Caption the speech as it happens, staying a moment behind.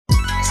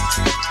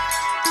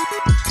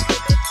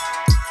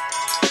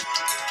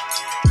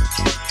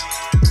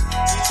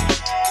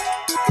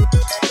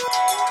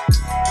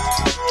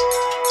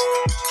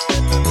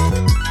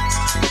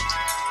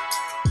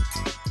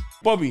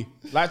Bobby,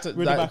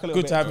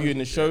 good to have you in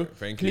the show.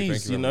 Thank you.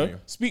 Please, Thank you for having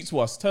me. speak to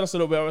us. Tell us a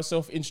little bit about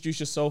yourself. Introduce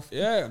yourself.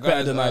 Yeah, guys,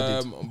 better than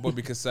I did. I'm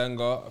Bobby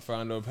Kasanga,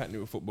 founder of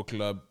Hackney Football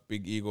Club,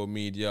 Big Ego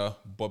Media,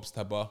 Bob's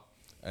Tabba,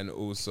 and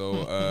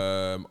also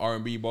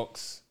R&B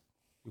Box,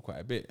 quite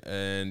a bit,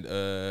 and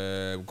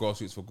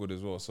Grassroots for Good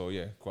as well. So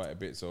yeah, quite a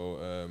bit.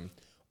 So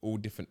all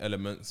different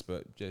elements,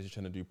 but just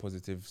trying to do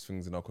positive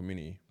things in our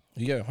community.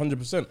 Yeah,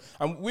 100%.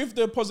 And with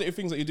the positive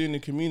things that you do in the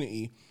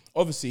community,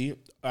 obviously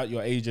at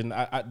your age and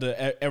at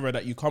the era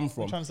that you come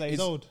from, I'm trying to say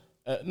he's old.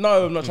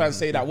 No, I'm not trying to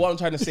say that. What I'm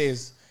trying to say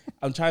is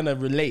I'm trying to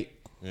relate.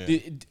 Yeah.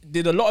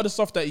 Did a lot of the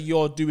stuff that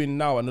you're doing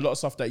now and a lot of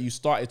stuff that you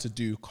started to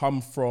do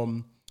come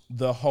from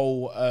the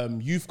whole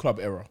youth club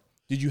era?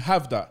 Did you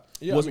have that?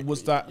 Yeah,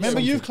 was that? Remember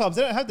youth clubs?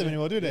 They don't have them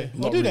anymore, do they?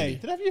 Or do they?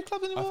 Do they have youth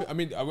clubs anymore?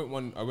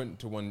 I went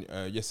to one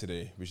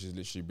yesterday, which is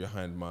literally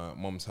behind my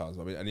mom's house.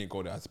 I didn't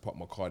go there. I had to park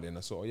my car there, and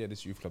I saw,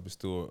 this youth club is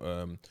still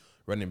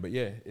running. But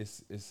yeah,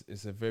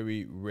 it's a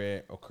very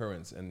rare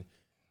occurrence, and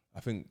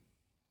I think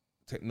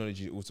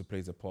technology also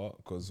plays a part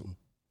because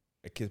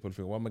a kid's probably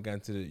think, why am I going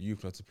to the youth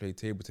club to play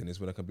table tennis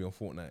when I can be on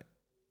Fortnite?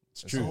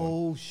 It's true.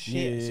 Oh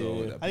shit! Yeah. So I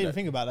didn't even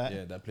think about that.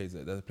 Yeah, that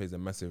plays a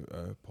massive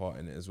part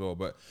in it as well.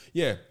 But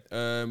yeah,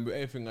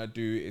 everything I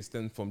do it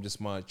stems from just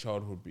my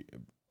childhood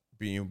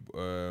being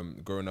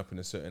growing up in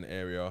a certain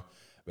area,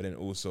 but then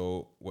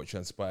also what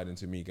transpired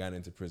into me going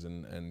into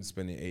prison and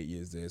spending 8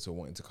 years there. So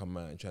wanting to come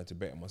out and try to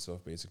better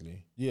myself,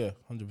 basically. Yeah,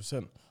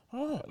 100%.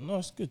 All right, no,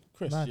 it's good,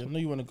 Chris. I know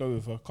you want to go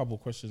with a couple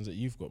of questions that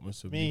you've got,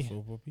 Mr. Me,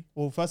 Bobby.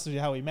 Well, first of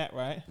all, how we met,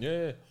 right?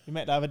 Yeah, we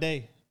met the other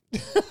day.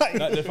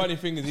 The funny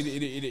thing is, he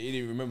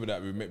didn't remember that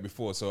we met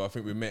before. So I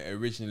think we met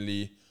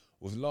originally, it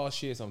was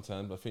last year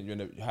sometime. I think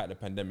you had the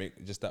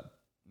pandemic, just that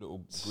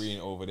little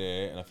green over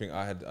there, and I think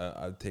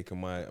I'd taken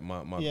my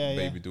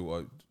baby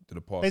daughter to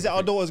the park. Is it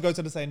our daughters go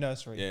to the same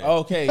nursery? Yeah.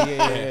 Okay,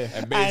 yeah.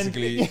 And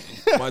basically,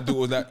 my daughter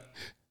was like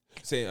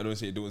saying, I don't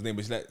say your daughter's name,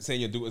 but she's like saying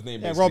your daughter's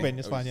name. Yeah, Robin,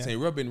 it's fine. Yeah, saying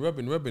Robin,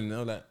 and I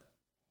was like,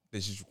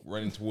 then she's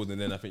running towards, and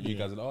then I think you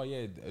guys are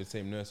like, the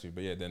same nursery,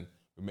 but yeah, then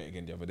we met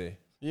again the other day.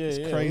 Yeah,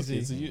 it's crazy.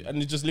 Okay. So and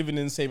you're just living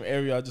in the same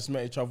area, just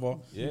met each other.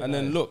 Yeah, and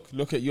then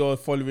look at your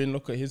following,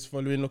 look at his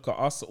following, look at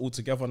us all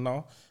together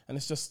now. And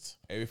it's just...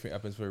 Everything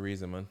happens for a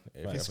reason, man.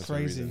 It's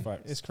crazy.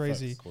 It's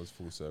crazy. It goes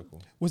full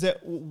circle. Was it,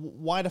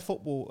 why the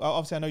football?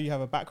 Obviously, I know you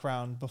have a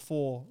background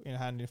before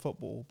handling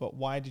football, but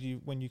why did you,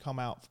 when you come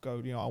out,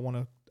 go, I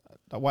want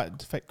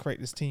to create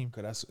this team?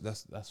 Because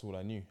that's all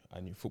I knew. I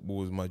knew football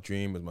was my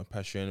dream, was my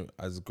passion.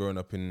 As growing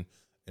up in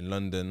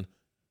London,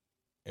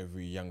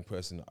 every young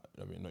person,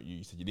 I mean, not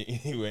you said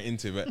you weren't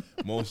into it,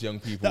 but most young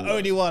people. The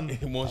only one.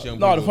 Most young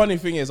No, people. the funny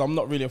thing is, I'm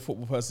not really a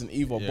football person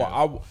either,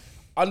 but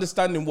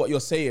understanding what you're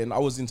saying, I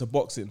was into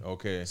boxing.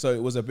 Okay. So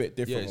it was a bit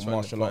different from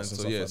martial arts and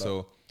stuff like that.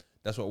 So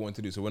that's what I wanted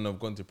to do. So when I've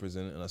gone to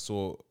prison and I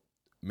saw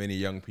many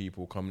young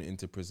people coming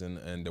into prison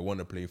and they want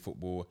to play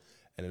football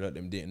and a lot of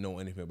them didn't know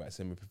anything about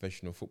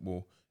semi-professional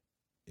football,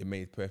 it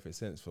made perfect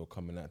sense for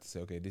coming out to say,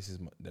 okay, this is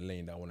the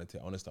lane that I want to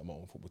take. I want to start my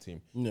own football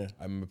team. Yeah,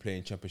 I remember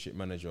playing championship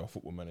manager or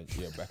football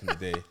manager back in the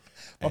day.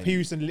 He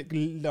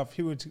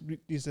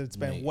used to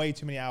spend way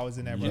too many hours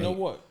in there. You know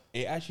what?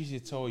 It actually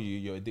should tell you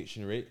your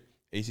addiction rate.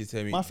 It used to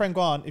tell me, my friend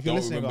Grant, if you're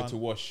listening, don't remember to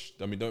wash.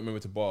 I mean, don't remember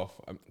to bath.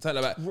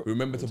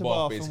 Remember to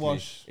bath.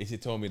 Basically, it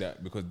should tell me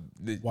that because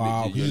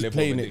you're just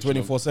playing it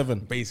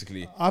 24/7.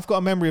 Basically, I've got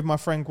a memory of my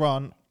friend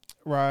Grant.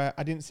 Right,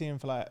 I didn't see him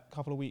for like a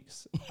couple of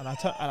weeks, and I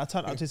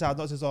turned up to his house.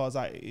 Not to his house,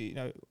 I was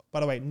like, by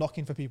the way,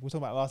 knocking for people. We're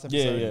talking about last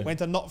episode. Yeah. Went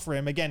to knock for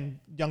him again.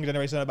 Younger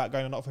generation about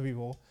going to knock for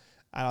people,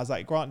 and I was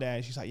like, Grant there.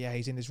 And she's like, yeah,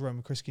 he's in this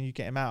room. Chris, can you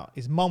get him out?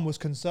 His mum was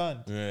concerned.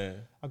 Yeah.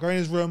 I go in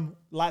his room,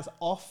 lights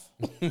off.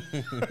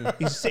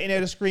 He's sitting there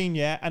at the screen,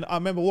 and I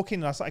remember walking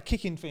and I started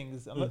kicking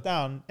things. I looked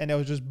down, and there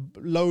was just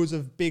loads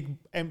of big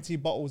empty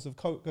bottles of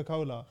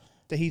Coca-Cola.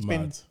 That he's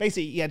been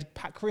basically, he had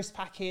crisp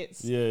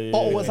packets.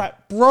 Bottle was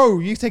like, bro,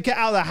 you need to get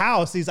out of the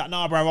house. He's like,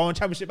 nah, bro, I'm a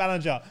championship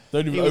manager.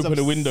 Don't even open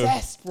the window.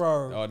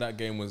 Bro. Oh, that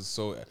game was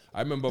so.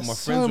 I remember my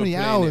friends were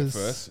playing it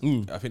first.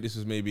 I think this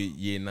was maybe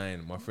year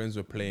 9. My friends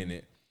were playing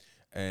it,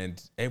 and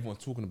everyone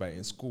talking about it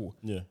in school.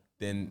 Yeah.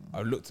 Then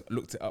I looked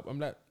it up. I'm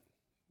like,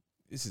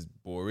 this is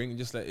boring.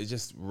 Just like it's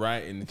just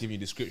writing, giving you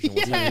description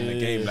what's happening in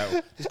the game.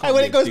 Like, and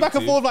when it goes back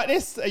and forth like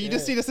this, you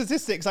just see the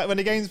statistics like when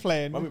the game's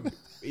playing. I mean,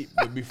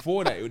 but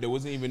before that, there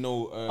wasn't even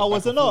no.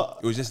 Was it not?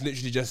 It was just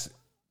literally just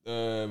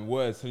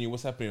words telling you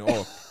what's happening.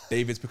 Oh,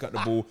 David's pick up the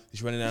ball.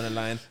 He's running down the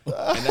line,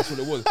 and that's what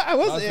it was. I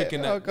was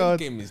thinking that the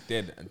game is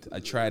dead. And I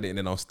tried it, and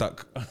then I was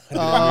stuck. They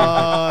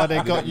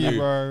got you,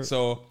 bro.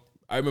 So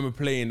I remember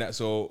playing that.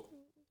 So.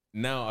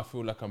 Now I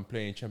feel like I'm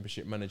playing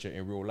championship manager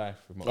in real life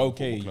with my own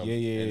football club.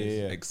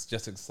 It's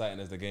just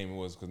exciting as the game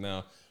was because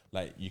now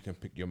like you can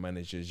pick your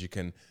managers, you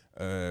can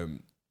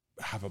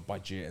have a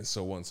budget and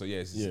so on. So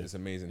it's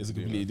amazing. It's a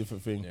completely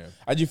different thing. Yeah.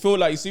 And you feel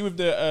like you see with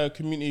the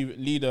community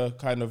leader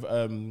kind of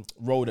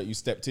role that you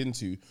stepped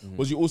into,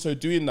 was you also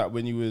doing that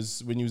when you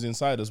was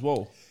inside as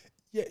well?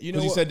 Yeah, you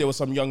know, you said there were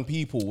some young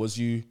people. Was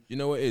you? You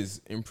know what it is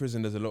in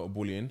prison? There's a lot of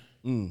bullying,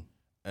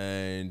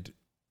 and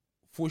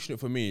fortunate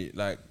for me,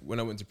 like when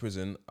I went to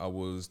prison, I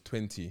was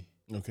 20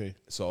 Okay.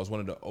 So I was one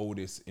of the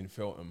oldest in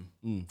Feltham.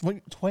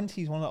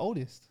 20 is one of the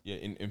oldest. Yeah,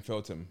 in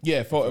Feltham.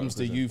 Yeah, Feltham's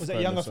the youth. Was it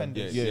kind young of stuff.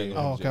 offenders? Yeah, Yeah, young yeah. Oh,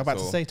 offenders, okay. I'm about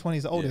to so- say 20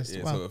 is the oldest.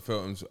 Yeah, Wow. so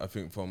Feltham's, I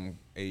think from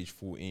age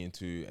 14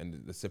 to,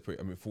 and the separate,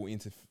 14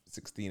 to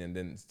 16 and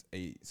then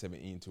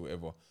 17 to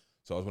whatever.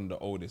 So I was one of the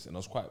oldest and I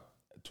was quite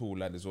a tall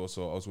lad as well.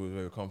 So I was always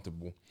very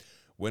comfortable.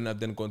 When I've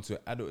then gone to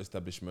an adult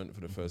establishment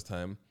for the first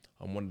time,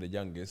 I'm one of the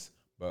youngest,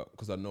 but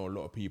because I know a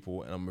lot of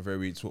people and I'm I'm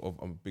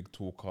a big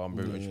talker, I'm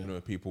very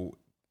entrepreneurial, people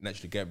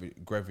naturally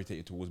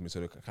gravitated towards me, so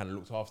they kind of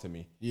looked after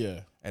me.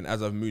 Yeah. And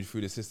as I've moved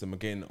through the system,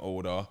 again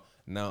older,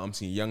 now I'm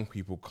seeing young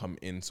people come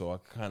in, so I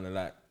kind of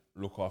like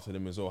look after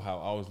them as well, how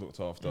I was looked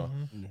after.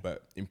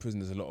 But in prison,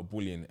 there's a lot of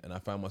bullying, and I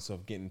found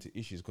myself getting into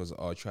issues because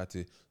I try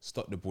to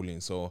stop the bullying.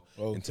 So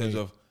in terms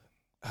of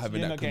having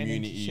You're that not getting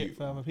into community, shit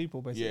for other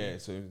people, basically. yeah.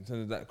 So in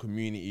terms of that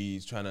community,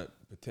 trying to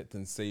protect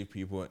and save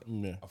people,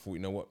 Yeah. I thought, you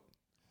know what?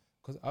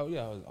 Because I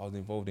was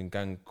involved in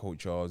gang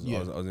culture. I was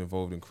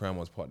involved in crime. I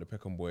was part of the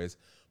Peckham Boys.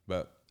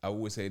 But I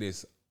always say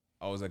this: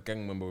 I was a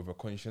gang member with a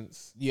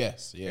conscience.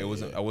 Yes. Yeah. It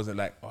wasn't. I wasn't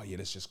like, oh yeah,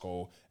 let's just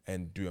go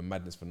and do a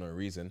madness for no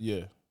reason.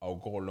 Yeah. I'll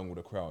go along with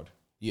the crowd.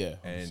 Yeah.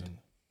 And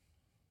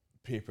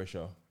peer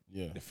pressure.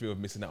 Yeah. The fear of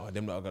missing out.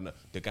 Them that are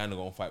the gang are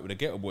gonna fight with the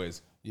Ghetto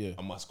Boys. Yeah.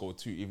 I must go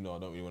too, even though I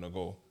don't really want to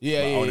go.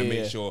 Yeah, But yeah, I want to yeah, make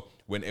yeah. sure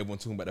when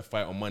everyone's talking about the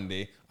fight on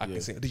Monday, I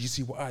can say, "Did you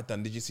see what I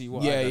done? Did you see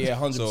what I Yeah, done?" yeah,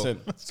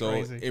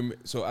 100%.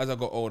 So as I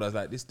got older, I was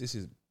like, "This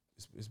is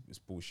it's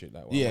bullshit."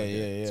 Like, what Yeah, am I doing?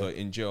 yeah, yeah. So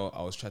in jail,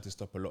 I was trying to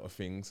stop a lot of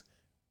things,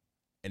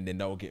 and then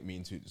that will get me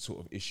into sort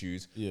of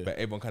issues. Yeah. But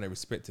everyone kind of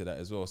respected that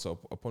as well. So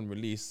upon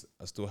release,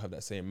 I still have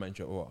that same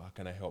mantra: "Oh, how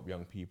can I help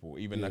young people?"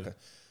 Even like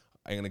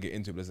I'm gonna get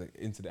into it. But there's an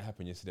incident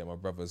happened yesterday at my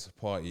brother's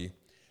party,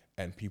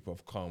 and people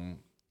have come,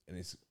 and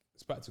it's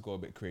about to go a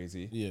bit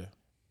crazy. Yeah.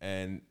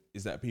 And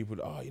is that people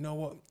that, oh, you know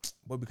what,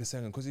 Bobby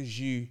Kasenga, because it's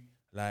you,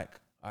 like,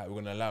 all right, we're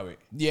gonna allow it.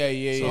 Yeah,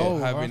 yeah, So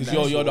yeah. having Because that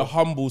you're sort the of-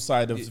 humble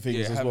side of things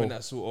yeah, as having well.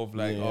 that sort of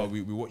like, Yeah. oh,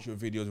 we watch your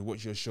videos, we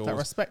watch your shows. That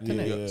respect, Yeah,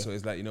 innit? yeah. So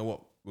it's like, you know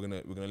what, we're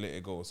gonna let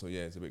it go. So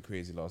yeah, it's a bit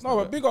crazy last No,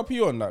 night. but big up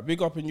you on that.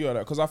 Big up on you on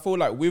that, because I feel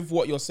like with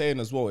what you're saying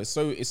as well, it's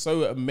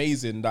so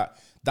amazing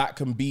that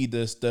can be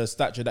the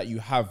stature that you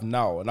have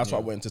now, and that's what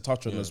I wanted to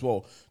touch on as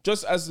well.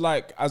 Just as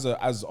like as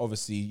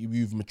obviously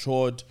you've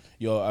matured,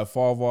 you're a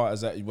father,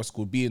 as what's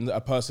called being a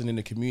person in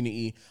the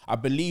community. I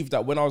believe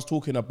that when I was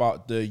talking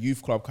about the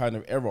youth club kind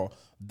of era,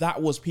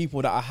 that was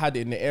people that I had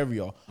in the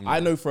area.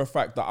 I know for a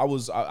fact that I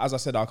was, as I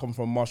said, I come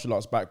from a martial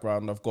arts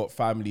background. I've got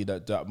family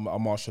that are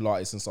martial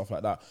artists and stuff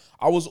like that.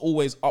 I was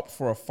always up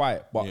for a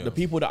fight, but the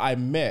people that I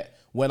met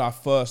when I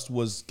first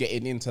was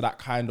getting into that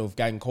kind of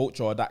gang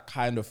culture, or that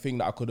kind of thing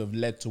that I could have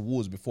led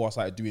towards before I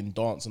started doing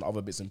dance and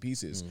other bits and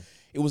pieces.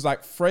 It was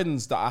like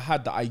friends that I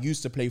had that I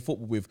used to play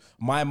football with.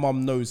 My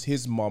mum knows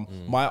his mum,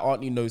 my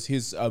auntie knows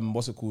his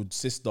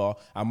sister,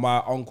 and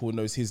my uncle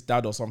knows his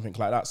dad or something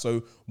like that.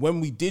 So when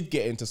we did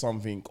get into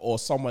something, or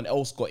someone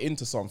else got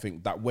into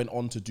something that went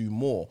on to do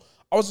more,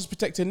 I was just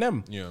protecting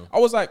them. Yeah. I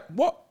was like,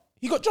 what?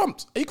 He got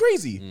jumped. Are you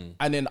crazy?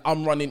 And then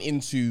I'm running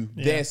into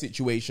their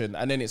situation.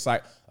 And then it's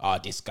like,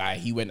 this guy,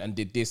 he went and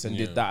did this and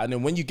did that. And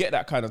then when you get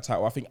that kind of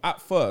title, I think at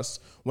first,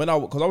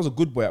 because I was a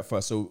good boy at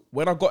first. So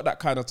when I got that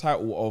kind of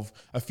title of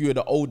a few of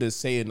the elders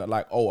saying that,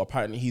 like, oh,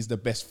 apparently he's the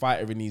best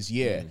fighter in his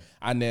year.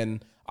 And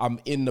then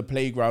I'm in the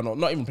playground, or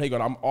not even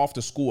playground, I'm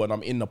after school and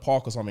I'm in the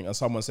park or something. And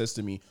someone says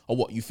to me, oh,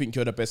 what, you think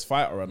you're the best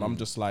fighter? And I'm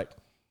just like,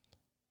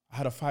 I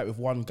had a fight with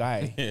one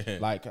guy,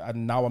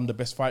 and now I'm the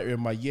best fighter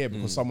in my year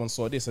because someone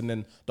saw this, and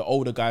then the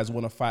older guys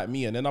want to fight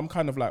me, and then I'm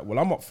kind of like, well,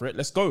 I'm up for it,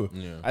 let's go.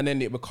 And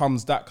then it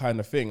becomes that kind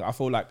of thing. I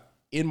feel like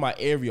in my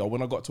area,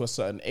 when I got to a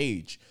certain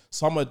age,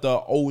 some of the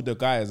older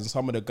guys and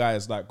some of the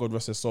guys, like God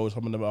rest their soul,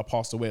 some of them are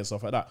passed away and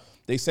stuff like that,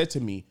 they said to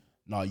me,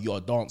 nah, you're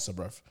a dancer,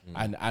 bruv.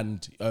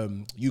 And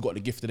you got the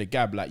gift of the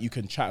gab, like you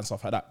can chat and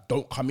stuff like that.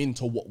 Don't come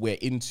into what we're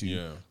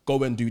into.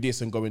 Go and do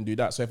this and go and do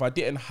that. So if I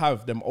didn't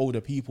have them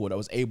older people that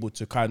was able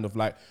to kind of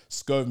like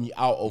swerve me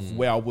out of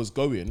where I was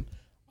going,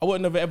 I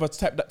wouldn't have ever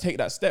take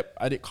that step.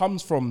 And it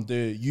comes from the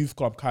youth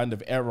club kind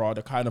of era,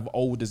 the kind of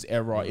olders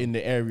era in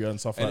the area and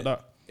stuff like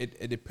that.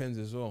 It depends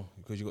as well,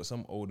 because you got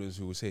some elders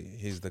who will say,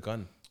 here's the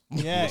gun.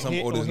 Yeah, Some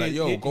orders like,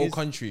 yo, go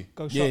country.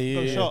 Go shot,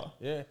 go shot.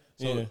 Yeah.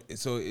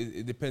 So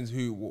it depends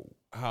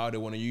how they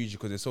want to use you,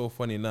 because it's so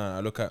funny now.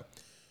 I look at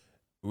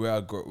where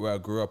I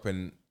grew up,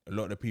 and a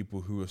lot of the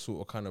people who are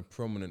sort of kind of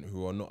prominent,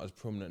 who are not as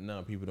prominent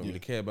now, people don't really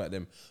care about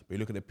them. But you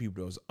look at the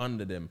people that was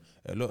under them.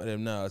 A lot of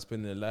them now are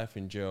spending their life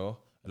in jail.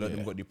 A lot of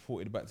them got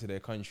deported back to their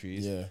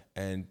countries,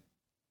 and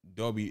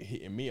they'll be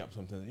hitting me up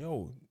sometimes.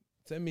 Yo,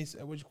 tell me,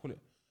 what do you call it?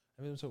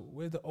 I mean, so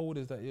where's the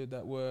olders that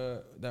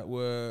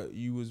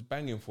you was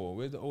banging for?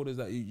 Where's the olders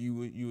that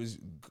you was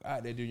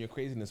out there doing your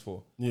craziness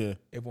for? Yeah,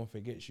 everyone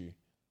forgets you.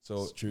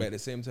 So, but at the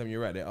same time,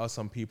 you're right. There are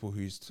some people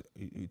who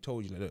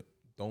told you that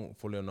don't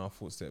follow in our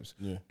footsteps.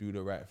 Do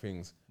the right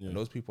things. And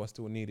those people are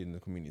still needed in the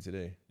community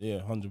today. Yeah,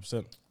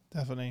 100%.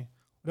 Definitely.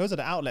 Those are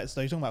the outlets,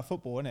 though. You're talking about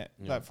football, innit?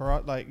 Like for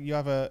us, like you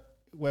have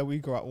where we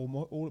grew up,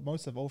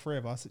 all three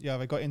of us, you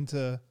either got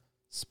into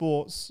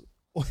sports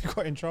or you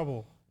got in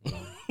trouble.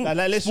 Like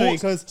literally,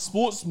 because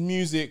sports,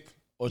 music,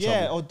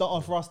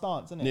 Or for us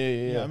dance, isn't it?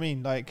 Yeah. You know what I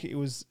mean? Like it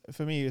was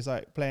for me. It was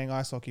like playing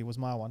ice hockey was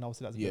my one.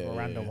 Obviously, that's a bit of a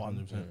random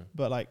one. 100%.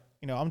 But like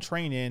I'm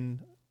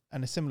training,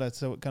 and it's similar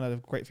to kind of the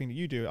great thing that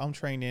you do. I'm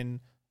training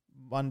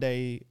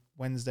Monday,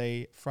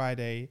 Wednesday,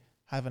 Friday,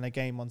 having a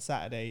game on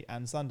Saturday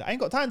and Sunday. I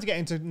ain't got time to get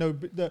into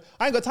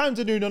I ain't got time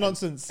to do no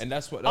nonsense. And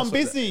that's what I'm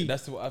busy.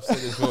 That's what I've said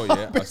as well.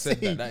 Yeah, I've said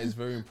that is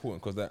very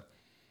important because that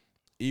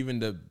even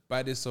the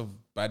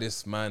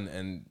baddest man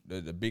and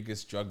the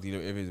biggest drug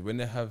dealer ever is when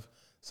they have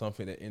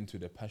something they're into,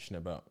 they're passionate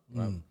about,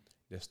 right?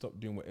 They stop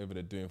doing whatever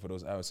they're doing for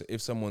those hours. So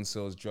if someone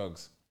sells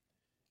drugs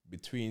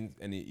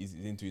and he's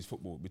into his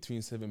football,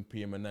 between 7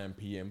 p.m. and 9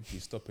 p.m.,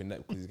 he's stopping that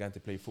because he's going to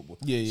play football.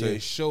 So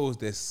it shows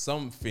there's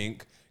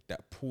something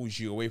that pulls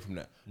you away from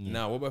that.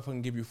 Now, what about if I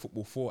can give you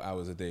football 4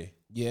 hours a day?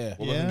 Yeah.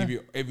 What about if I can give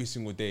you every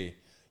single day?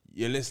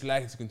 You're less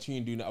likely to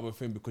continue doing the other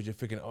thing because you're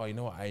thinking, oh, you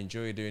know what, I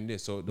enjoy doing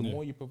this. So the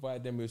more you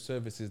provide them with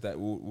services that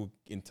will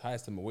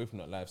entice them away from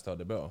that lifestyle,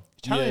 the better.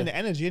 Channeling the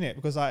energy in it,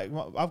 because like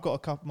I've got a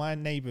couple my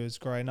neighbours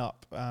growing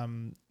up.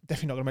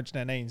 Definitely not gonna mention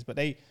their names, but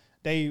they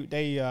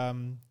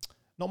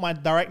not my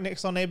direct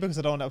next door neighbour because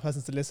I don't want that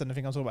person to listen. I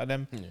think I'm talking about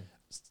them.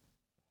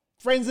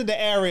 Friends in the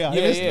area.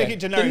 Let's make it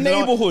generic. The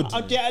neighbourhood.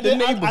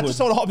 I just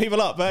told hot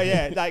people up, but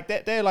yeah, like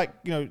they're like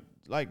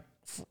like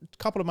a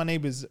couple of my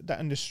neighbors that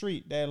in the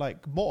street, they're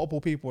like multiple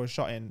people are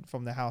shot in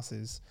from their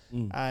houses,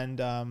 and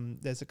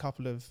there's a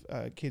couple of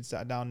kids that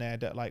are down there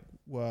that like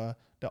were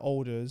the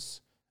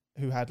olders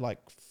who had like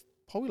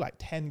probably like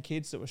 10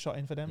 kids that were shot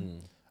in for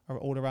them.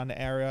 All around the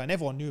area, and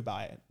everyone knew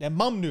about it. Their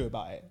mum knew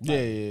about it.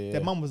 Like,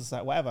 their mum was just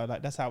like, whatever.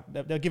 Like that's how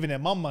they're giving their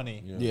mum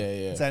money.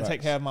 Saying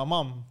take care of my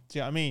mum. Do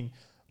you know what I mean?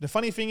 The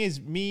funny thing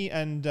is, me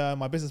and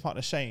my business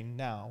partner Shane.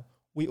 Now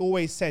we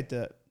always said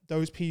that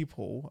those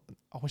people.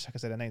 I wish I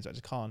could say their names, but I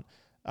just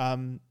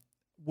can't.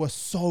 Were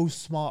so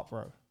smart,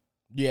 bro.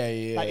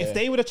 Like if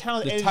they would have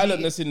channeled the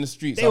talent that's in the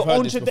streets, they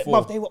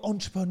were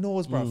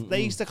entrepreneurs, bro. They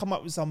used to come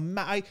up with some.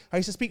 I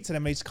used to speak to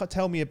them. They used to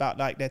tell me about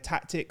like their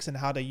tactics and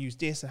how they use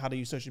this and how they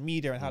use social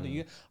media and how they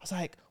use. I was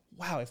like,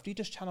 wow, if you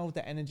just channeled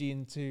the energy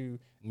into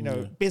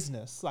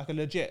business, like a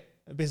legit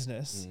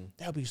business,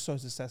 they'll be so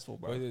successful,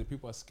 bro. But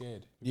people are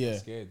scared. People are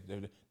scared.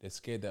 They're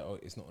scared that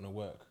it's not gonna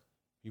work.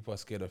 People are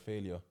scared of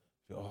failure.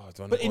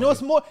 But you know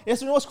what's more?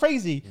 You know what's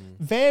crazy?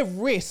 Their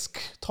risk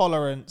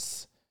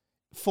tolerance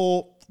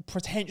for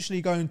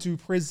potentially going to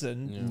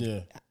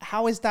prison.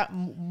 How is that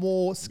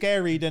more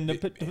scary than the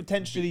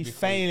potentially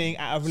failing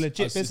at a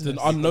legit business? It's an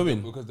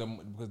unknowing. Because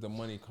the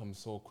money comes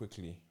so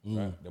quickly,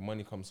 right? The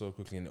money comes so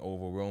quickly and it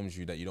overwhelms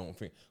you that you don't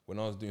think. When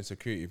I was doing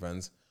security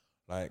vans,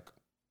 like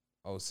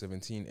I was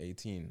 17,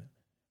 18,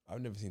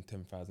 I've never seen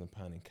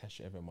 £10,000 in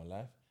cash ever in my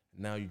life.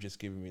 Now you're just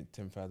giving me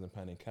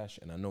 £10,000 in cash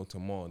and I know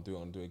tomorrow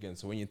I'll do it again.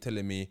 So when you're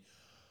telling me,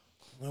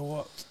 you know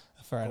what?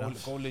 Fair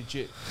enough. Go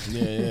legit.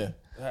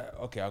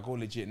 Okay, I'll go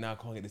legit. Now I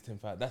can't get this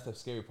 10,000. That's the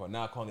scary part.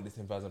 Now I can't get this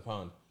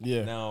 £10,000.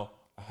 Yeah. Now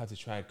I have to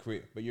try and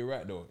create. But you're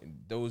right though.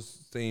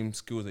 Those same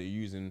skills that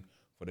you're using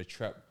for the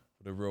trap,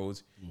 for the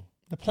roads,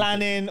 the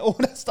planning, all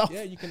that stuff.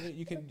 Yeah, you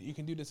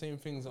can do the same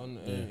things on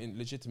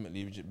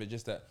legitimately, but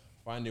just that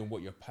finding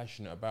what you're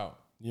passionate about.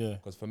 Yeah.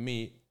 Because for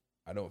me,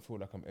 I don't feel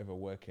like I'm ever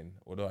working.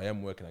 Although I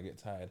am working, I get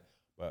tired.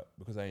 But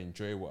because I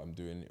enjoy what I'm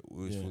doing, it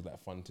always feels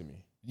like fun to me.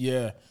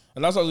 Yeah,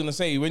 and that's what I was gonna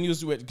say. When you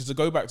was because to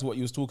go back to what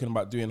you was talking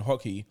about doing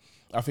hockey,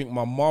 I think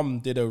my mum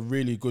did a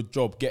really good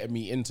job getting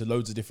me into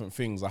loads of different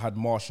things. I had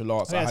martial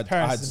arts. I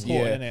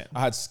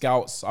had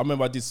scouts. I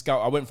remember I did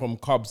scout. I went from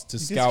Cubs to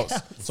scouts.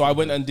 So I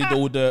went and did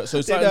all the.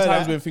 So certain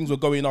times when things were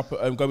going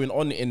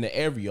on in the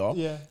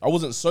area, I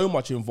wasn't so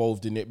much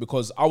involved in it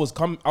because I was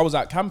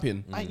out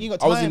camping. I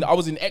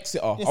was in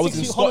Exeter. I was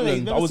in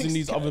Scotland. I was in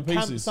these other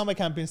places. Summer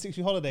camping,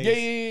 6-week holidays.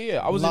 Yeah.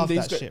 I was in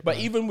these. But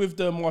even with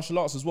the martial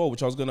arts as well,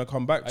 which I was gonna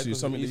come back to.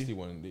 The Eastleigh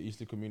one, the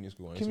Eastleigh Community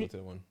School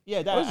one. Yeah,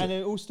 and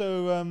then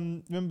also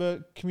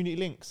remember Community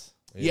Links.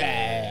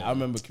 Yeah, I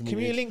remember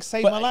Community Links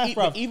saved my life,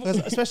 bro.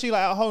 Especially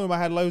like at home, I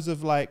had loads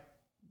of like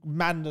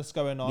madness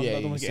going on.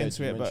 I don't want to get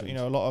into it, but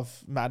a lot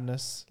of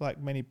madness. Like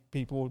many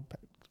people,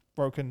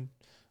 broken,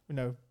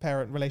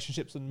 parent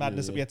relationships and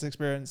madness that we had to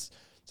experience.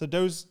 So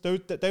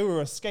they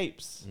were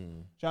escapes. Do you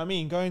know what I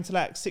mean? Going to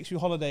like 6-week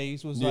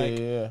holidays was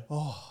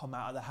oh, I'm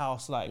out of the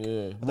house. Like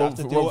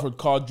Romford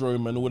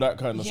Cardrome and all that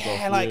kind of stuff.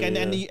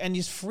 And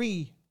he's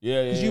free.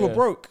 Because you were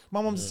broke.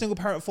 My mum's a single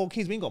parent of 4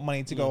 kids. We ain't got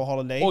money to go on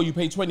holiday. Oh, you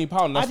pay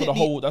 £20.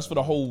 That's for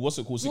the whole. What's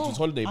it called? 6-week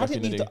holiday back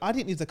in the day. I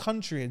didn't leave the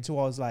country until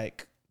I was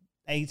like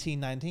 18,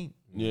 19.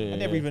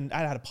 I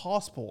had a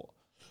passport.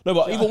 No,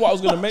 but even what I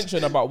was going to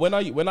mention about when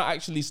I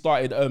actually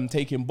started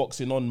taking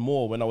boxing on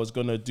more, when I was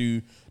going to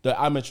do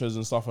the amateurs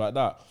and stuff like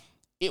that,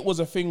 it was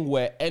a thing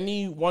where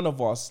any one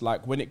of us,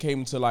 like when it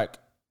came to like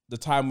the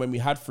time when we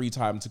had free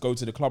time to go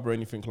to the club or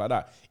anything like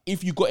that,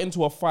 if you got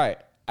into a fight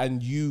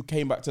and you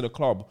came back to the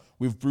club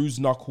with bruised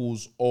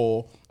knuckles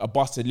or a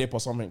busted lip or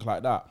something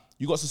like that,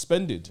 you got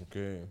suspended.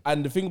 Okay.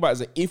 And the thing about it is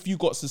that if you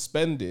got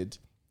suspended,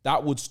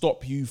 that would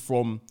stop you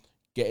from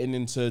getting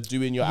into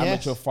doing your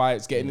amateur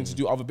fights, getting into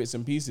do other bits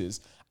and pieces.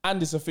 And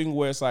it's a thing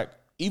where it's like,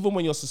 even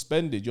when you're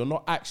suspended, you're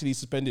not actually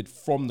suspended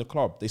from the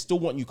club. They still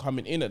want you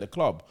coming in at the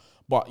club,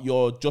 but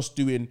you're just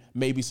doing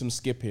maybe some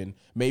skipping,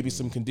 maybe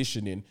some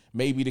conditioning,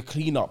 maybe the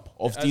cleanup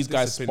of these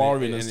guys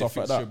sparring and stuff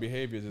like that. Your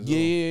behaviors as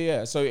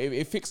Yeah. So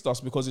it fixed us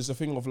because it's a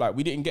thing of like,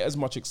 we didn't get as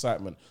much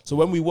excitement. So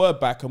when we were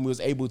back and we was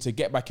able to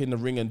get back in the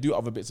ring and do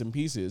other bits and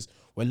pieces,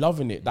 we're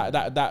loving it.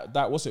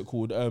 That what's it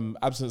called?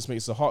 Absence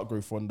makes the heart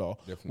grow fonder.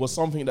 Was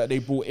something that they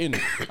brought in.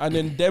 And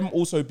then them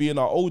also being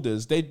our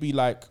elders, they'd be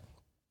like,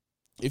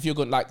 if you're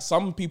going, like,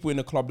 some people in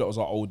the club that was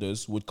our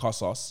elders would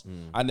cuss us,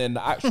 and then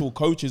the actual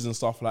coaches and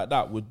stuff like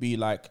that would be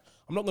like,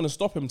 I'm not going to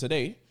stop him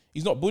today.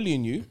 He's not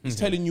bullying you. He's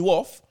telling you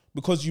off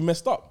because you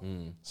messed up.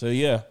 So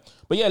yeah,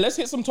 but yeah, let's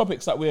hit some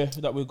topics that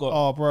we've got.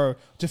 Oh, bro,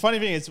 the funny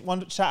thing is,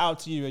 one shout out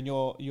to you and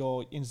your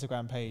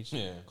Instagram page,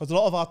 because a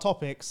lot of our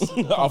topics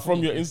are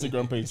from your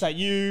Instagram page. It's like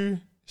you,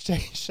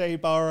 Shay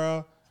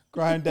Borough,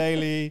 Graham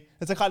Daly.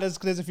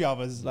 There's a few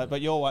others, like, but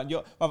your one,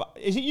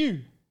 is it you?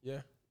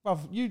 Yeah.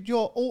 Bruv,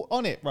 you're all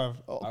on it, bruv.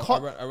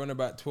 I run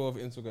about 12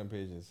 Instagram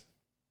pages.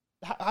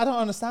 I don't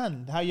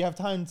understand how you have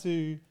time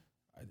to.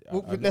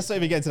 Let's not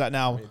even get into that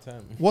now.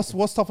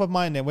 What's top of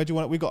mind then? Where do you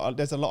want?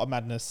 There's a lot of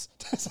madness.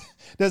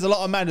 There's a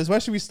lot of madness. Where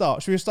should we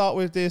start? Should we start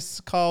with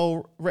this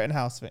Carl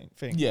Rittenhouse thing?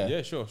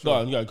 Yeah, sure. Go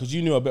on, because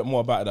you knew a bit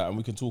more about that, and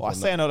we can talk. I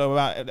say another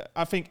about it.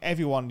 I think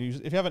everyone,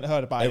 if you haven't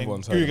heard about it,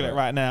 Google it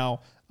right now.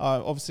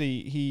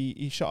 Obviously,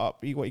 he shot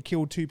up. He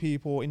killed 2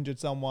 people, injured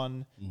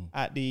someone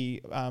at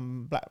the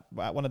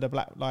one of the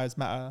Black Lives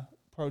Matter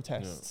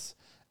protests,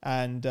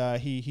 and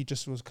he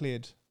just was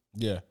cleared.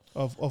 Yeah,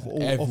 of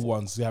all,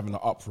 everyone's having an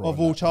uproar of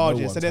all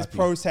charges. So there's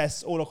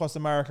protests all across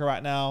America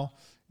right now.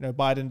 You know,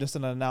 Biden just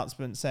an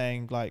announcement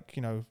saying, like,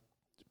 you know,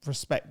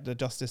 respect the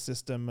justice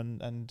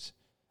system,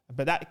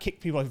 but that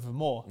kicked people off even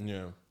more.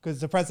 Yeah,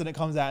 because the president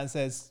comes out and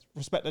says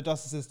respect the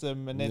justice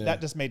system, and then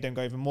that just made them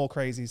go even more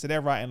crazy. So they're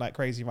writing like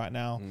crazy right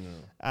now,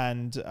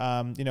 and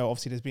you know,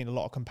 obviously there's been a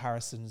lot of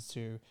comparisons to,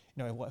 you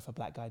know, what if a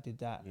black guy did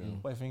that?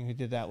 What if he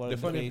did that?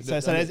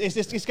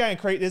 It's going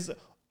crazy.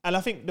 And I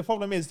think the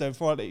problem is, though,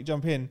 before I let you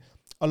jump in,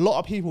 a lot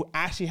of people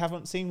actually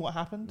haven't seen what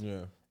happened,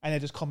 and they're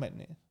just commenting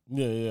it.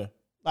 Yeah.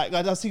 Like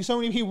I see so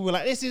many people were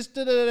like, "This is."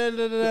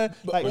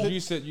 But you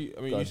said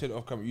you said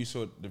off camera you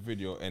saw the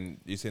video and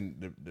you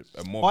said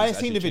a mob. I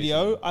seen the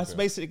video.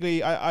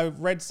 I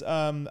read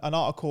an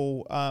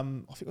article. I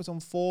think it was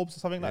on Forbes or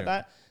something like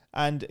that,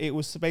 and it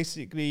was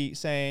basically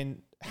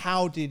saying,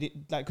 how did it,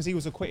 like, because he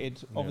was acquitted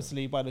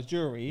obviously by the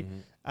jury,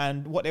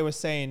 and what they were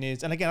saying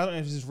is, and again, I don't know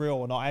if this is real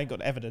or not, I ain't got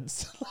the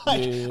evidence.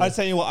 I'll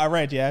tell you what I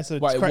read. So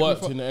but it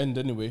worked in the end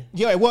anyway.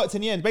 Yeah, it worked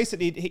in the end.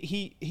 Basically,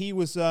 he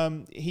was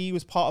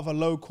part of a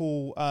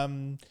local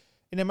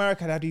in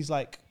America. They had these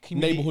like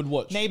neighborhood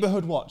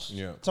watch.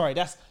 Yeah, sorry,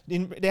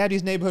 they had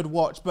these neighborhood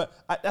watch, but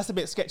that's a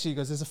bit sketchy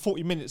because there's a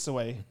 40 minutes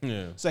away.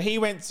 Yeah, so he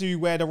went to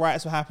where the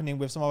riots were happening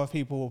with some other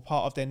people who were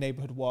part of their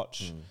neighborhood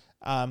watch.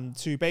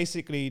 To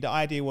basically, the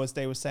idea was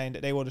they were saying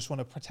that they will just want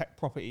to protect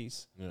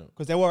properties,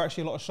 because there were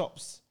actually a lot of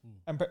shops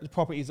and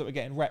properties that were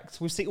getting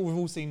wrecked. We've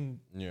all seen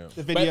the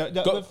video.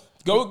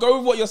 Go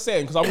with what you're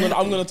saying, because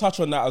I'm gonna touch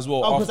on that as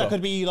well. Oh, because that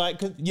could be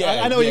like,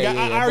 I know where you're going.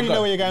 I already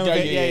know where you're going with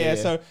it. Yeah.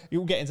 So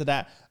you'll get into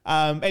that.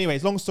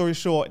 Anyways, long story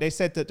short, they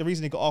said that the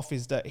reason he got off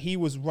is that he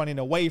was running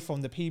away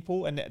from the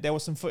people, and there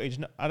was some footage.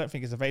 I don't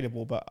think it's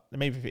available, but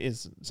maybe if it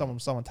is,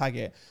 someone tag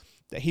it.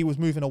 That he was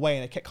moving away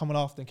and they kept coming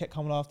after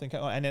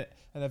and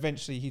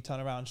eventually he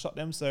turned around and shot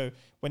them. So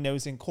when they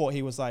was in court,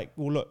 he was like,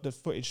 well, look, the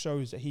footage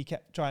shows that he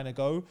kept trying to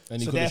go.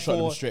 And he could have shot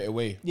them straight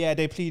away. Yeah,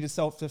 they pleaded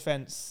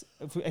self-defense.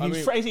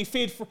 He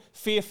feared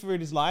for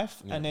his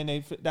life. Yeah. And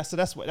then that's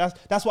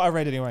what I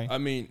read anyway. I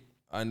mean,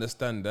 I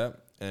understand that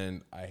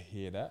and I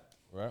hear that,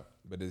 right?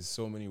 But there's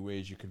so many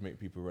ways you could make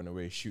people run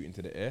away. Shoot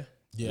into the air.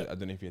 Yeah, I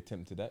don't know if you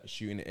attempted that.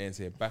 Shoot in the air and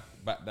say back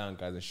down,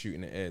 guys, and shoot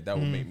in the air. That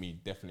would make me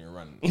definitely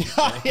run.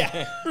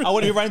 Yeah, I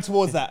want to be running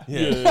towards that.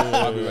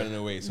 I'll be running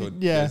away. So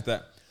there's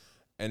that,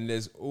 and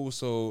there's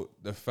also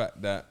the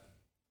fact that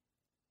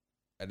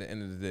at the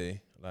end of the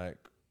day, like,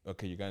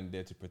 okay, you're going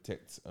there to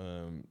protect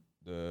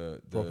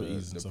the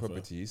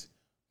properties.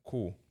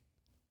 Cool.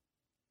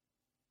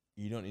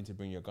 You don't need to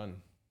bring your gun.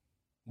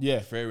 Yeah,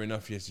 fair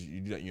enough. Yes, you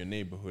do that in your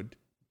neighborhood.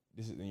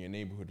 This is in your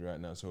neighborhood right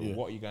now. So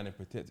what are you going to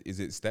protect? Is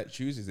it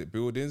statues? Is it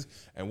buildings?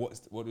 And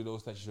what do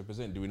those statues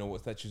represent? Do we know what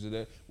statues are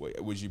there?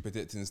 Was you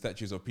protecting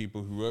statues of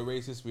people who were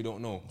racist? We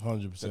don't know.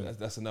 100%. So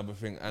that's another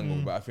thing angle.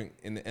 But I think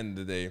in the end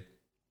of the day,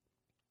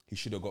 he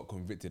should have got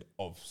convicted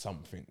of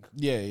something.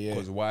 Yeah.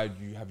 Because why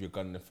do you have your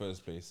gun in the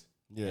first place?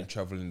 Yeah. And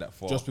traveling that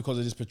far? Just because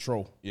of this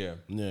patrol. Yeah.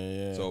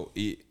 Yeah.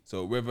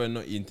 So whether or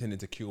not he intended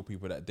to kill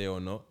people that day or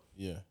not.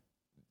 Yeah.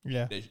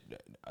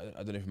 I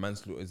don't know if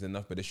manslaughter is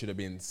enough, but there should have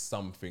been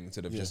something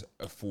instead of just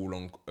a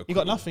full-on acquittal. He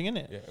got nothing,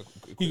 innit? Yeah,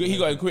 he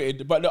got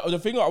acquitted. But the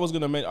thing that I was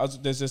going to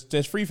mention, there's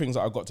 3 things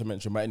that I got to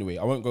mention, but anyway,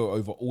 I won't go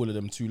over all of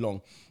them too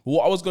long. But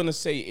what I was going to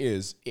say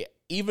is,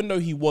 even though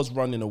he was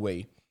running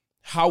away,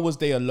 how was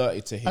they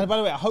alerted to him? And by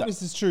the way, I hope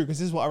this is true because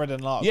this is what I read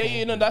in an article.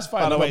 Yeah, no, that's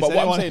fine. By the way, but so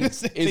what I'm anyone-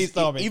 saying please is,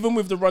 tell me. even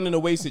with the running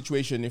away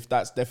situation, if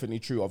that's definitely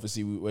true,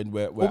 obviously when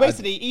we're Well,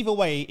 basically, either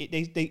way,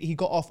 he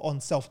got off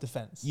on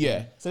self-defense.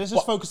 yeah. So let's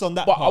just focus on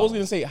that. But part. I was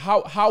going to say,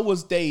 how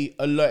was they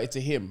alerted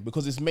to him?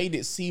 Because it's made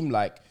it seem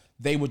like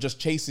they were just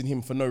chasing him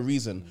for no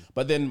reason.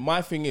 But then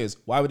my thing is,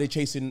 why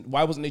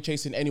wasn't they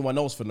chasing anyone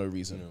else for no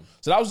reason?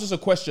 So that was just a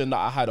question that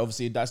I had.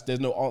 Obviously, there's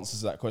no answers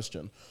to that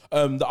question.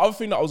 The other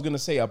thing that I was going to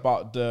say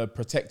about the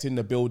protecting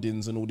the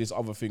buildings and all these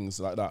other things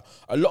like that,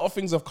 a lot of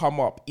things have come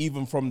up,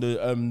 even from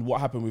the what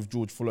happened with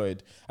George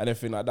Floyd and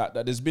everything like that,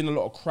 that there's been a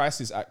lot of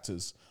crisis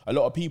actors, a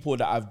lot of people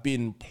that have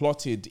been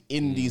plotted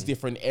in these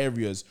different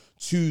areas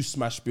to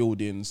smash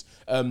buildings.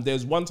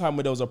 There's one time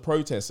where there was a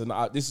protest, and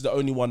this is the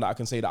only one that I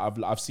can say that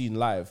I've seen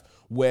live,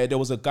 where there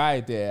was a guy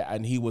there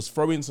and he was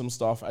throwing some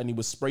stuff and he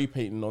was spray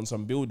painting on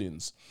some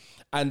buildings.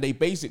 And they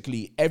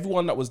basically,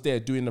 everyone that was there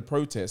doing the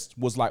protest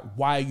was like,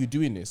 why are you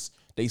doing this?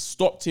 They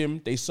stopped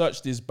him, they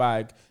searched his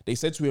bag, they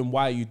said to him,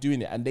 why are you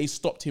doing it? And they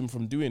stopped him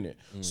from doing it.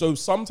 So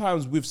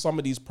sometimes with some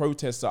of these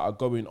protests that are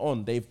going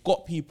on, they've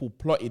got people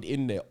plotted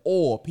in there,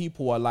 or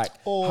people are like,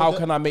 how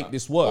can I make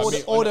this work?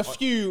 Or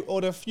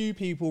the few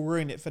people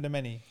ruin it for the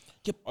many.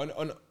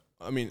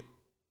 I mean,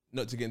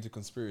 not to get into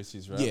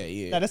conspiracies, right?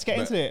 Yeah. Now let's get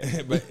into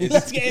it. But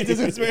Let's get into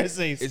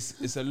conspiracies.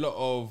 It's a lot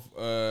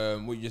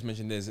of what you just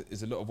mentioned.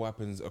 There's a lot of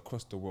weapons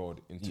across the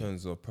world in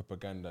terms of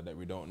propaganda that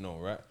we don't know,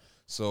 right?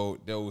 So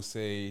they will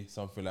say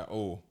something like,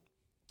 "Oh,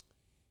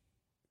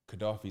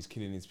 Gaddafi's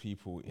killing his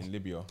people in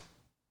Libya,"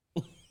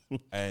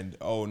 and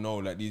oh no,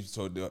 like these.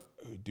 So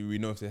do we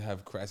know if they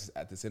have crisis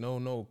actors saying, "Oh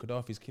no,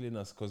 Gaddafi's killing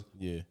us"? Because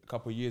a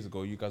couple of years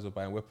ago, you guys were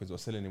buying weapons or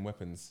selling him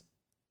weapons.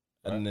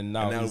 Right? And then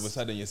now all of a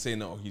sudden you're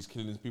saying, "Oh, he's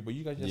killing his people."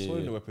 You guys just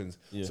selling the weapons.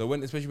 Yeah. So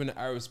especially when the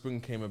Arab Spring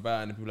came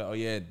about and people were like, "Oh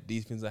yeah,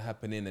 these things are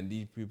happening and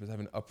these people are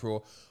having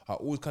uproar," I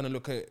always kind of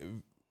look at it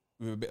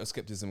with a bit of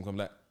skepticism. I'm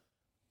like,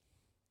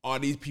 are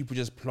these people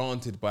just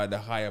planted by the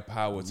higher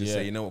power to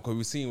say, you know what? Because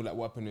we've seen like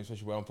what happened,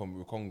 especially where I'm from,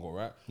 with Congo,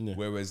 right? Yeah.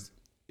 Whereas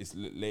it's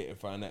later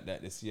found out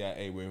that the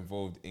CIA were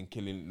involved in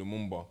killing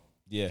Lumumba.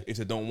 Yeah. If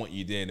they don't want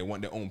you there, they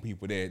want their own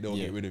people there, they'll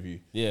get rid of you.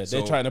 Yeah, so,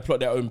 they're trying to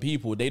plot their own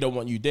people. They don't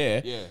want you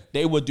there. Yeah.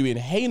 They were doing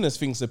heinous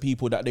things to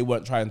people that they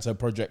weren't trying to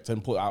project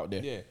and put out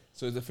there. Yeah.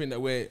 So it's the thing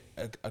that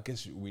I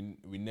guess we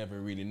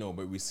never really know,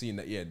 but we've seen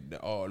that,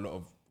 there are a lot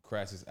of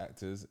crisis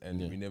actors and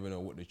we never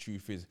know what the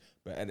truth is.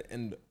 But at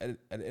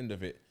the end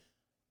of it,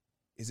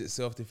 is it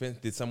self-defense?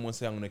 Did someone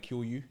say, I'm going to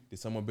kill you? Did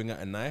someone bring out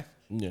a knife?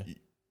 Yeah.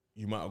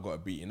 You might have got a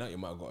beating out. You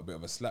might have got a bit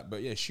of a slap.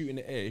 But shoot in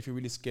the air. If you're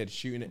really scared,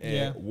 shoot in the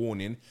air,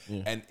 warning.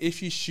 Yeah. And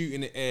if you shoot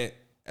in the air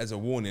as a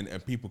warning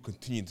and people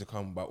continue to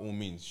come, by all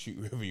means, shoot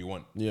whoever you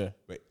want. Yeah.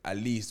 But at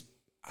least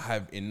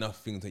have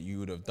enough things that you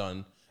would have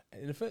done.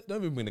 And don't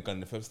even bring the gun in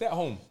the first. Stay at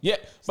home. Yeah.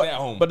 Stay at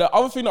home. But the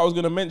other thing that I was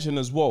going to mention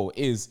as well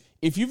is,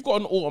 if you've got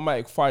an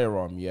automatic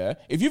firearm,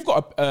 if you've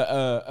got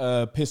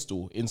a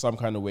pistol in some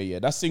kind of way,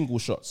 that's single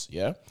shots,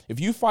 If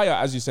you fire,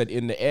 as you said,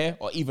 in the air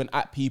or even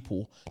at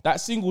people,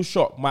 that single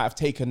shot might have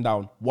taken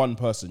down one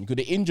person. You could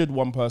have injured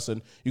one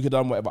person. You could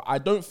have done whatever. I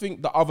don't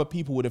think the other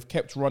people would have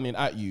kept running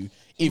at you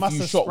if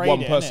you shot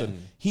one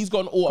person. He's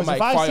got an automatic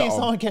firearm. If I see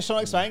someone get shot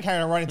next to me, I ain't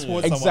carrying on running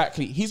towards someone.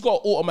 Exactly. He's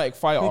got an automatic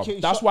firearm.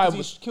 That's why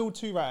he killed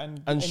two, right?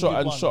 And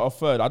shot a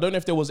third. I don't know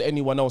if there was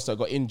anyone else that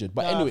got injured.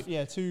 But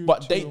anyway,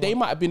 they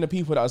might have been the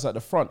people that was at the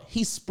front.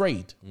 He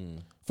sprayed.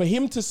 For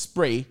him to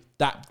spray,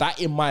 that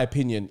in my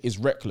opinion is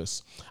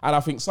reckless. And I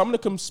think some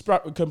of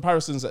the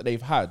comparisons that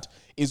they've had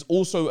is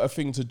also a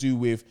thing to do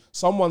with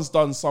someone's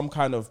done some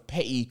kind of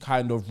petty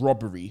kind of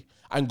robbery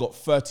and got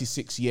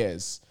 36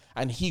 years,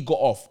 and he got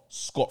off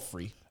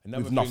scot-free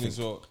with nothing.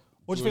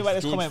 What do you think about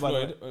this comment, by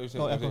the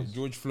way?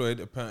 George Floyd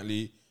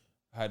apparently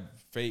had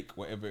fake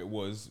whatever it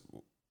was,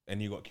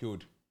 and he got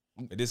killed.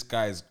 This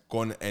guy's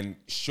gone and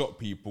shot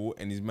people,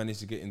 and he's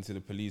managed to get into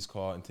the police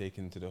car and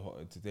taken to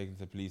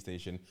the police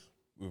station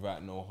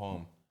without no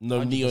harm.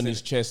 No knee on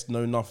his chest,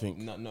 no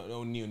nothing.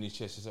 No knee on his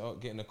chest. Just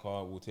get in the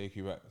car, we'll take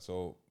you back.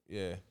 So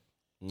we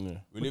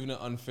live in an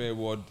unfair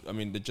world. I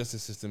mean, the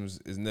justice system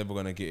is never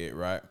gonna get it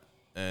right,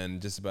 and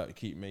just about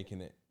keep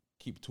making it,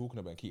 keep talking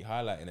about it, keep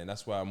highlighting it.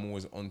 That's why I'm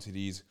always onto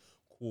these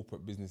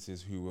corporate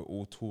businesses who were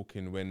all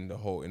talking when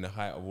in the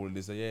height of all of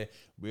this,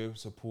 we're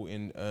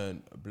supporting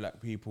black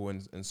people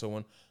and so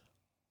on.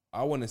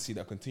 I want to see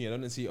that continue. I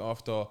don't want to see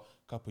after a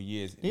couple of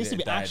years. There needs to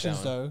be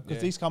actions though,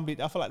 because these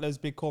companies, I feel like those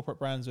big corporate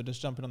brands are just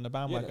jumping on the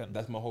bandwagon.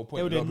 That's my whole point.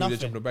 They would jump on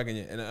the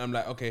bandwagon, and I'm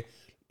like, okay,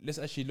 let's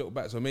actually look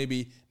back. So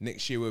maybe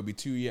next year will be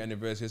 2-year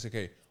anniversary. It's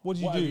okay. What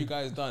have you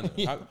guys done?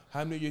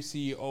 How many of your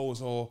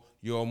CEOs or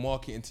your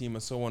marketing team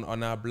and so on are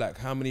now black?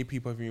 How many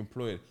people have you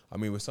employed? I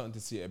mean, we're starting to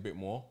see it a bit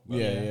more.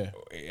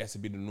 It has to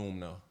be the norm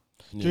now.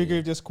 Do you agree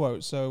with this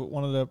quote? So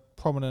one of the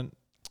prominent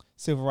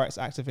civil rights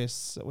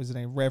activists, what was his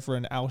name,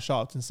 Reverend Al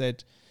Sharpton,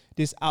 said,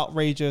 "This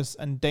outrageous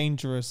and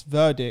dangerous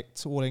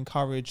verdict will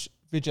encourage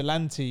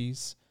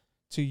vigilantes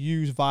to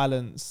use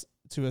violence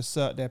to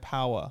assert their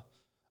power,"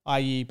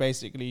 i.e.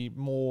 basically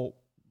more,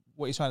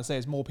 what he's trying to say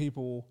is more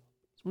people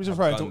We're have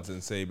guns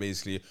and say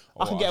basically,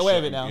 I can get away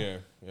with it now.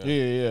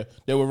 Yeah.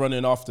 They were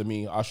running after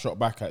me. I shot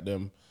back at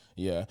them.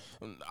 Yeah.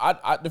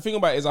 The thing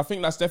about it is I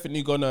think that's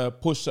definitely going to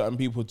push certain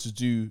people to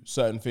do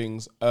certain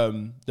things.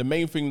 The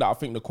main thing that I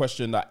think the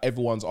question that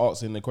everyone's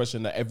asking, the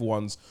question that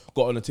everyone's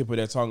got on the tip of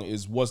their tongue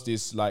is, was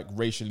this like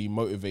racially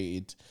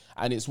motivated?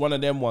 And it's one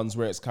of them ones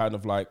where it's kind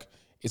of like,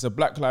 it's a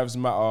Black Lives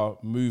Matter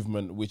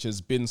movement, which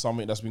has been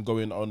something that's been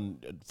going on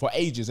for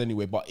ages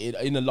anyway. But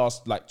in the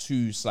last like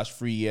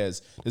 2/3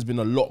 years, there's been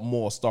a lot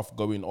more stuff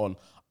going on.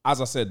 As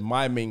I said,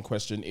 my main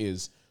question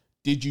is,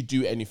 did you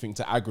do anything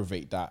to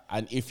aggravate that?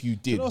 And if you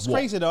did, what's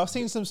crazy though, I've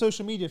seen some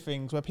social media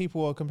things where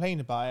people are complaining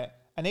about it,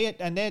 and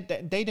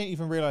they don't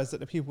even realize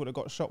that the people that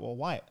got shot were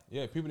white.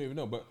 Yeah, people don't even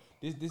know. But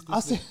this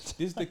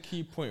is the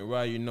key point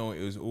where you know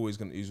he was always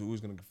gonna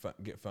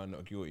get found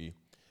not guilty.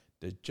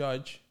 The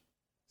judge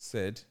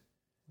said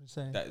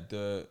that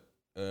the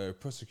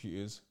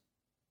prosecutors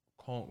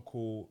can't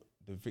call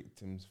the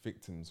victims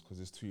because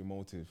it's too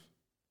emotive.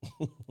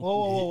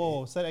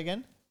 Whoa. Say that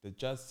again. The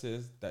judge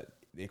says that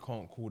they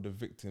can't call the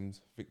victims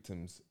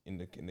in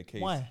the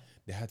case. Why?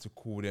 They had to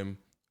call them,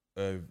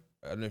 I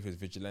don't know if it's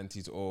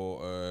vigilantes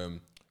or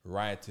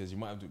rioters. You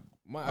might have to...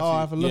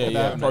 have a look at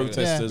that.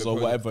 Protesters or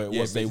whatever it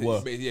was they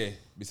were. They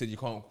said you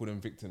can't call them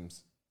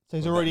victims. So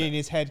he's already in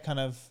his head kind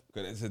of...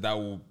 So that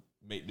will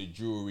make the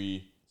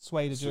jury...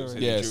 Sway the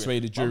jury. Sway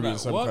the jury in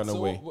some kind of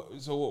way.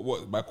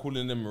 What? By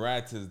calling them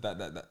rioters,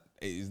 that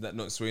is that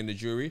not swaying the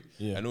jury?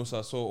 Yeah. And also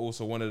I saw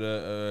one of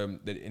the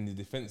in the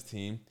defense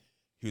team,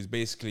 he was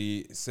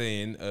basically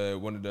saying,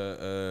 one of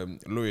the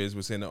lawyers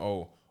was saying that,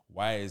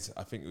 I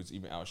think it was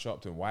even Al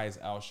Sharpton, why is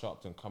Al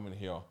Sharpton coming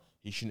here?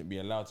 He shouldn't be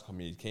allowed to come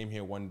here. He came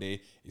here one day,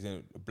 he's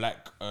a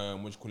black,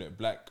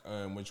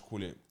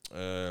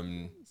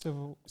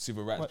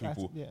 civil rights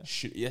people.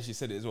 He actually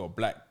said it as well,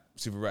 black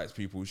civil rights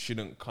people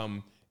shouldn't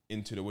come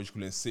into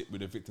the sit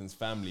with the victims'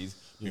 families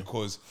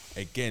because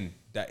again,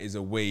 that is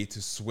a way to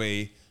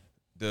sway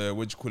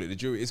the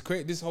jury. It's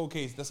great. This whole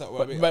case. That's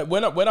but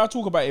when I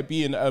talk about it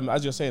being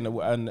as you're saying,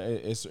 and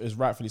it's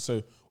rightfully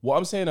so. What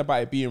I'm saying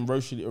about it being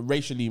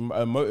racially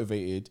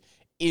motivated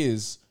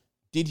is,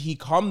 did he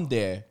come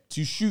there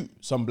to shoot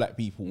some black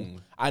people,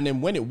 and then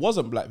when it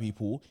wasn't black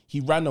people, he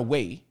ran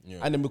away,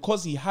 and then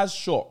because he has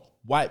shot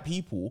white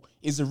people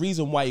is the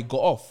reason why he got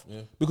off,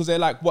 because they're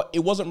like, what, it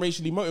wasn't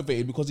racially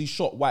motivated because he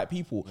shot white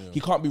people. He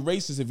can't be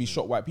racist if he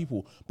shot white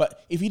people.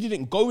 But if he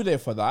didn't go there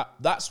for that,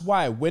 that's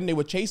why when they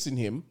were chasing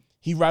him,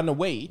 he ran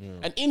away.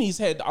 And in his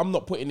head, I'm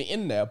not putting it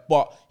in there,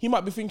 but he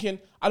might be thinking,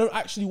 I don't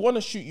actually want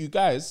to shoot you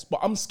guys,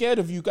 but I'm scared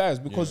of you guys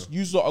because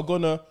you lot are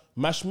gonna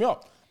mash me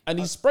up. And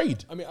he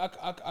sprayed. I mean,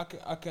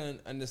 I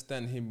can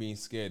understand him being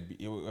scared. I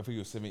think he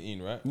was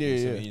 17, right? Yeah.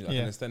 17. I can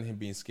understand him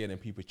being scared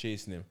and people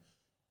chasing him.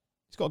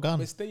 He's got a gun.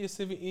 But stay your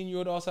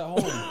 17-year-old ass at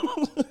home.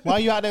 Why are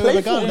you out there with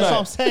a gun? That's what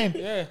I'm saying.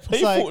 Yeah. Play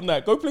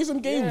Fortnite. Go play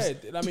some games.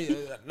 Yeah. I mean,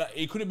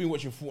 he could have been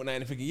watching Fortnite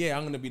and thinking,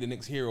 I'm going to be the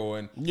next hero.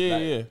 And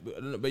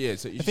But yeah.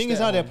 So the thing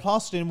is now they're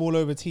plastering him all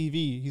over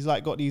TV. He's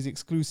like got these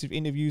exclusive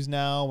interviews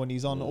now when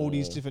he's on all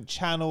these different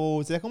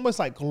channels. They're almost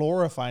like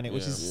glorifying it,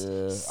 which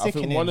is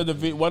sickening. I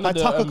think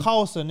Tucker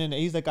Carlson, innit?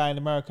 He's the guy in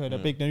America,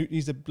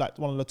 he's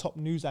one of the top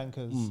news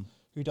anchors.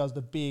 Who does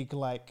the big,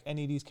 like,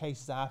 any of these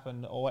cases that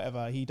happen or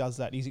whatever, he does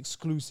that, these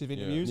exclusive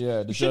interviews.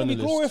 Yeah, you shouldn't be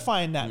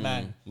glorifying that,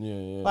 man.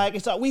 Yeah. Like,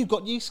 it's like, we've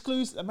got the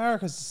exclusive,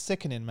 America's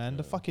sickening, man.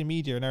 The fucking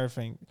media and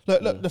everything.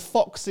 Look, the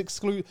Fox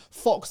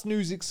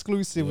News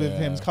exclusive with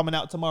him's coming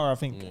out tomorrow, I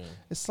think.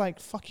 It's like,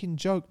 fucking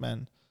joke,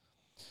 man.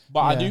 But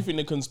I do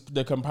think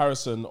the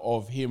comparison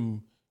of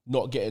him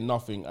not getting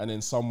nothing and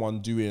then someone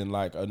doing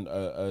like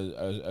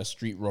a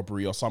street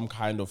robbery or some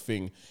kind of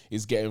thing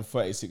is getting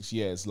 36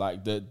 years.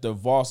 Like the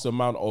vast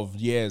amount of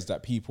years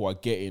that people are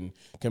getting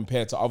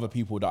compared to other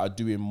people that are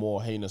doing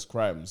more heinous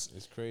crimes.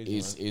 It's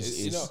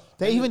crazy.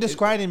 They even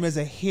describe him as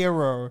a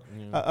hero.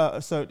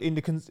 So in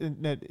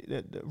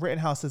the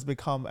Rittenhouse has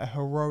become a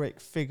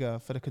heroic figure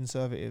for the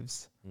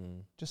Conservatives.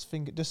 Just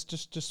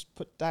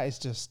put that is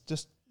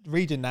just.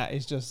 Reading that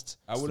is just...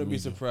 I wouldn't be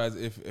surprised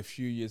if a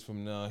few years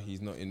from now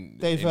he's not in.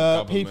 They've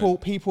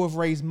people have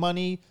raised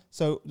money,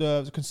 so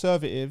the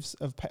Conservatives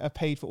have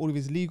paid for all of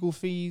his legal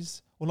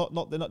fees. Well,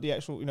 they're not the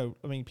actual.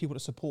 People that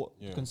support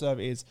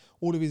Conservatives.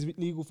 All of his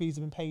legal fees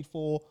have been paid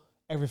for.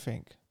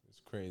 Everything.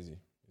 It's crazy.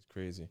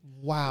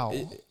 Wow.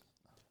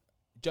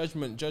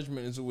 Judgment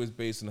is always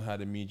based on how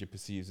the media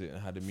perceives it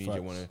and how the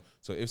media want to.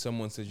 So if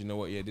someone says, you know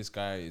what, this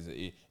guy is.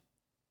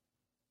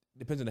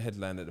 Depends on the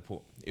headline that they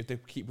put. If they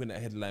keep putting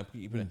that headline,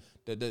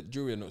 the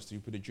jury are not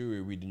stupid. The jury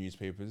will read the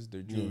newspapers.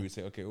 The jury will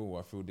say, okay,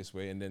 I feel this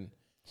way. And then...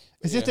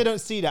 As if they don't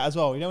see that as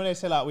well. You know when they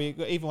say like,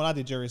 even when I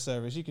did jury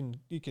service, you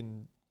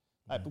can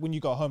like when you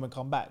go home and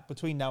come back,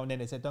 between now and then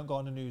they said, don't go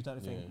on the news,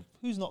 don't think.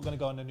 Who's not going to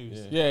go on the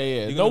news?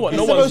 Yeah. No one's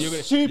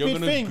you're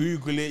going to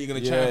Google it, you're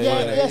going to try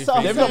and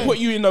find They've not put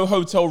you in no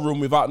hotel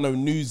room without no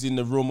news in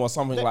the room or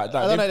something like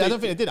that. I don't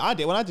think they did. I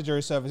did. When I did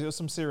jury service, it was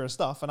some serious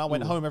stuff and I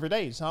went home every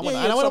day. So I went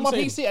on my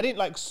PC. I didn't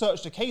like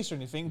search the case or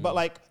anything, but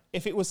like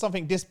if it was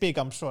something this big,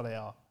 I'm sure they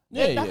are.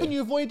 How can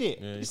you avoid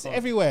it? It's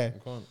everywhere.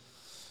 You can't.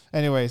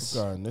 Anyways,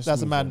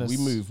 that's a madness.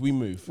 We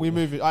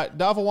move. The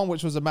other one,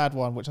 which was a mad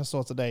one, which I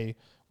saw today,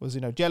 was,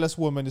 jealous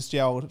woman is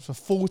jailed for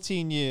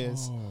 14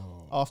 years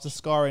after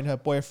scarring her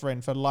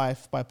boyfriend for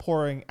life by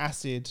pouring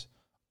acid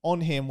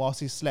on him whilst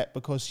he slept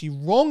because she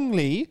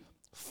wrongly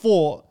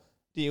thought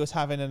that he was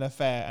having an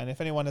affair. And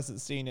if anyone hasn't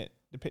seen it,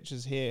 the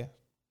picture's here.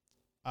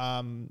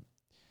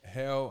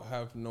 Hell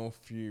have no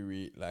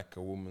fury like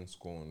a woman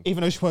scorned.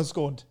 Even though she wasn't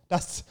scorned.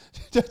 That's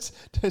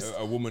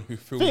a woman who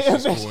feels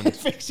she's scorned.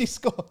 Thinks she's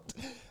scorned.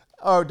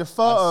 Oh, the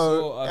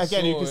photo.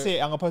 Again, you can see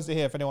it. I'm going to post it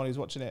here for anyone who's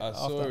watching it. I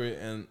saw it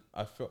and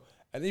I felt...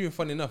 And even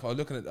funny enough, I was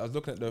looking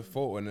at the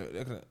photo and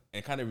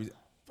it kind of...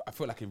 I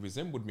felt like it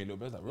resembled me a little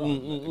bit. I was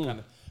like,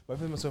 right. But I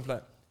feel myself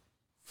like,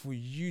 for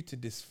you to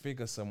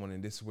disfigure someone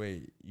in this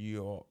way,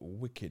 you're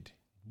wicked.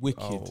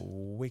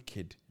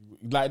 Wicked.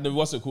 Like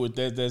what's it called?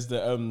 There's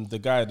the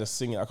guy that's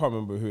singing. I can't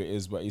remember who it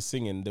is, but he's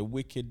singing the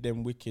wicked,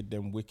 them wicked,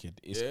 them wicked.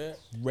 It's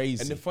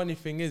crazy. And the funny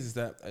thing is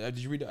that did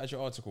you read the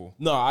actual article?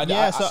 No, I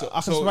once I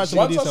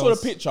saw the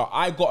picture,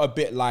 I got a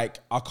bit like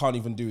I can't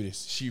even do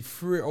this. She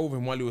threw it over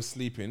him while he was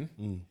sleeping,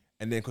 and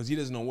then because he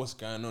doesn't know what's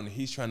going on,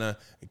 he's trying to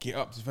get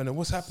up to find out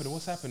what's happened.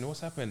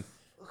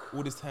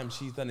 All this time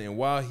she's done it, and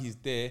while he's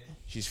there,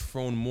 she's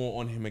thrown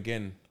more on him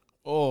again.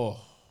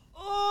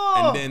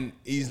 And then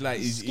he's like,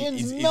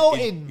 he's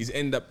melting. He's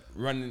end up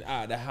running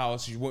out of the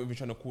house. She wasn't even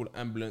trying to call the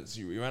ambulance.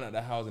 He ran out of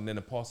the house, and then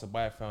a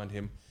passerby found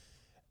him.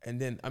 And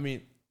then,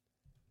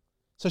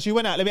 so she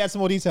went out. Let me add some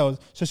more details.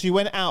 So she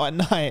went out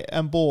at night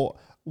and bought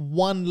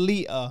 1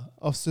 liter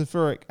of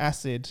sulfuric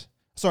acid.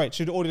 Sorry,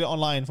 she'd ordered it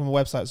online from a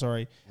website.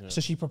 Sorry. Yeah.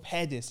 So she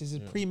prepared this. This is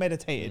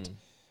premeditated.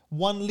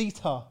 1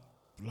 liter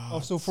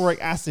of sulfuric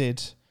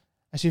acid,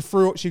 and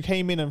she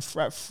came in and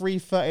at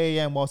 3:30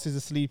 a.m. whilst he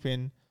was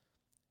sleeping.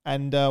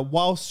 And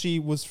whilst she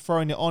was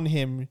throwing it on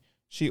him,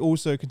 she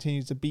also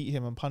continued to beat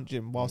him and punch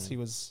him whilst he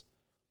was...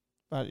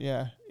 But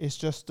yeah, it's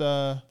just...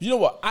 you know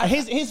what?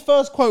 His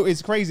first quote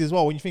is crazy as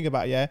well when you think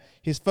about it, yeah?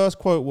 His first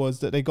quote was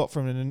that they got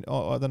from...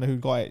 I don't know who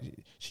got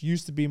it. She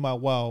used to be my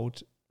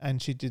world and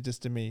she did this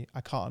to me.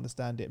 I can't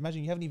understand it.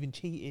 Imagine you haven't even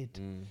cheated.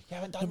 You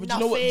haven't done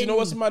nothing. Do you know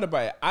what's mad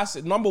about it?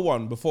 Acid, number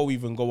one, before we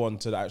even go on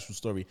to the actual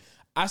story...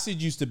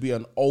 Acid used to be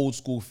an old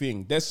school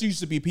thing. There used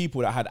to be people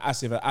that had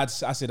acid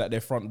at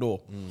their front door.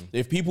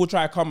 If people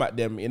try to come at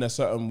them in a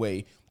certain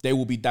way, they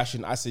will be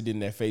dashing acid in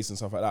their face and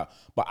stuff like that.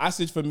 But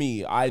acid for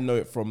me, I know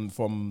it from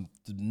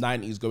the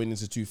 90s going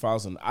into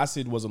 2000.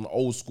 Acid was an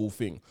old school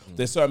thing.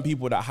 There's certain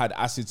people that had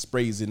acid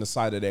sprays in the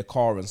side of their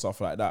car and stuff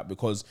like that,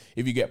 because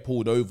if you get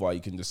pulled over, you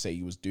can just say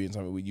you was doing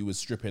something where you was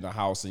stripping a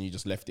house and you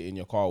just left it in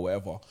your car or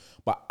whatever.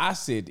 But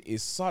acid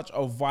is such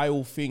a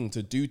vile thing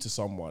to do to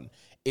someone.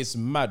 It's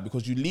mad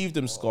because you leave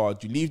them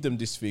scarred, you leave them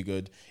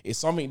disfigured. It's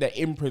something that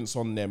imprints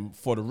on them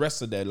for the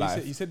rest of their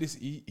life. He said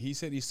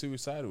he's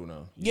suicidal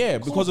now. Yeah,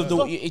 because of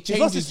it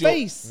changes his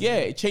face. Yeah,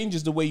 it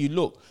changes the way you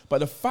look.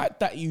 But the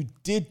fact that you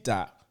did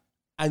that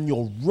and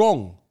you're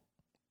wrong,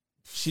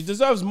 she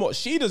deserves more.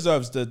 She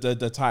deserves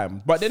the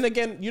time. But then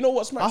again, you know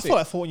what smacks I feel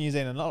like 14 years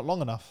in and not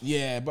long enough.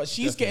 Yeah, but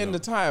she's getting the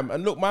time.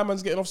 And look, my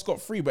man's getting off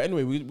scot-free. But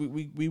anyway,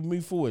 we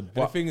move forward.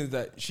 But the thing is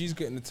that she's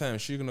getting the time.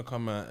 She's going to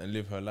come out and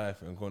live her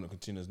life and going to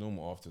continue as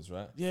normal afterwards,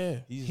 right? Yeah.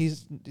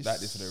 He's like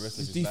this for the rest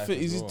of his life.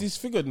 He's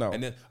disfigured now.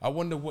 And then I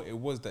wonder what it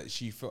was that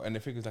she felt. And I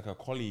think it's like a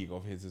colleague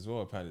of his as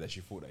well, apparently, that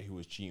she thought that he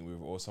was cheating with,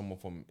 or someone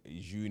from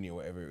his uni or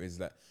whatever it is.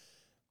 That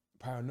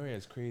paranoia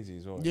is crazy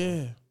as well.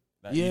 Yeah.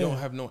 Like you don't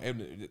have no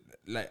evidence,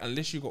 like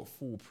unless you got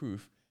full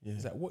proof.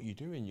 It's like, what are you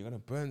doing? You're gonna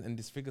burn and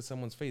disfigure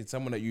someone's face,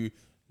 someone that you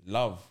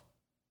love.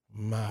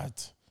 Mad.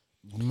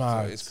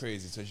 So it's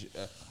crazy. So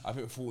I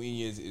think 14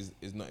 years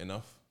is not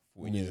enough.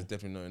 14 years is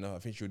definitely not enough. I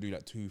think she'll do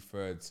like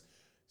 2/3.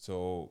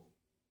 So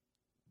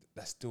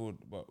that's still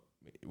what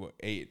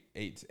 8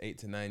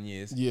 to 9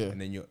 years. Yeah, and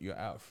then you're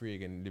out free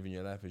again, living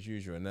your life as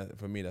usual. And that,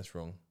 for me, that's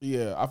wrong.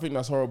 Yeah, I think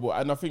that's horrible.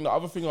 And I think the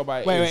other thing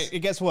about wait, it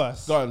gets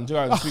worse. Go on,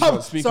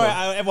 speak Sorry,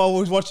 on. Everyone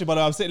was watching, but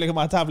I'm sitting looking at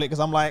my tablet because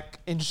I'm like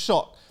in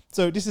shock.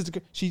 So this is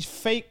she's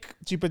fake.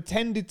 She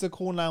pretended to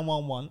call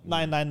 911,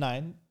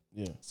 999.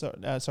 Yeah. So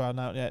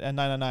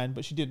 999,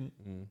 but she didn't.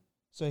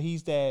 So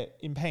he's there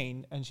in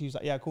pain, and she's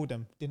like, "Yeah, I called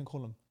them. Didn't call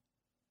them."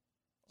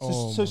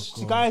 So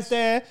the guy's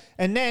there,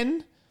 and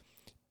then.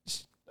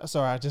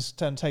 Sorry, I just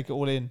turned to take it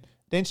all in.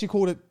 Then she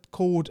pretended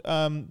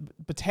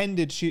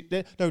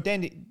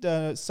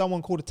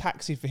someone called a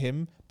taxi for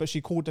him, but she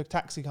called the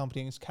taxi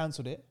company and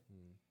cancelled it.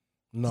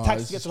 No, the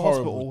taxi gets to the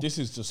hospital. This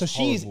is just so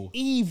horrible. She's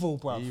evil,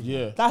 bro.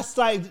 Yeah, that's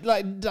like.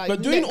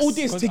 But doing all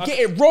this to get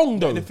it wrong,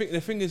 though.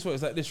 The thing is, what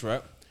is like this,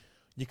 right?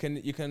 You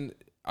can't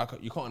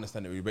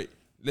understand it really, but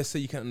let's say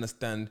you can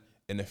understand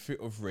in a fit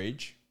of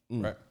rage,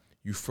 right?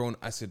 You've thrown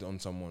acid on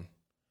someone.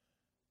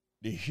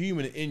 The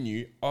human in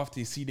you,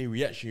 after you see their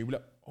reaction, you'll be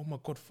like, oh my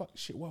God, fuck,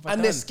 shit, what have I done?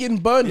 And their skin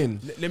burning.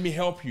 Let me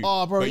help you.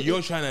 Oh, bro, but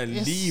you're trying to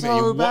leave so and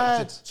you're bad.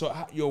 watching. So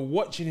you're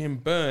watching him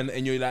burn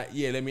and you're like,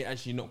 yeah, let me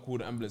actually not call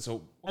the ambulance.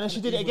 So and then she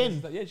did it again.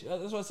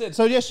 That's what I said.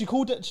 So yeah, she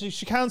called it,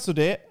 she cancelled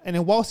it. And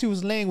then whilst he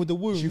was laying with the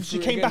wound, she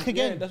came back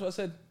again. Yeah, that's what I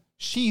said.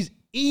 She's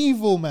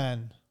evil,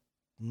 man.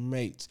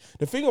 Mate,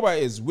 the thing about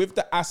it is with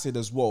the acid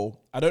as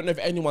well, I don't know if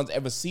anyone's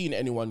ever seen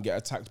anyone get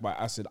attacked by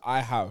acid.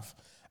 I have.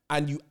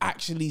 And you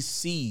actually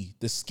see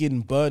the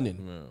skin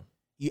burning. Yeah.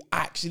 You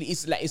actually,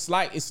 it's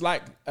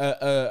like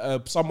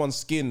someone's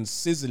skin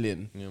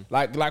sizzling. Yeah.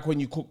 Like when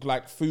you cook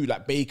like food,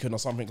 like bacon or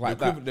something like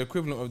that. The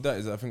equivalent of that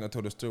is, I think I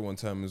told a story one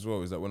time as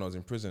well, is that when I was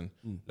in prison,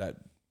 like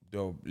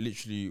they'll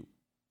literally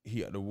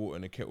heat up the water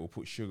in a kettle,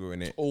 put sugar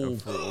in it,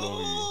 and throw it all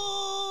over you.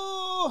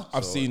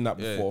 I've seen that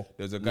before.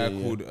 There's a guy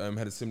called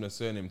had a similar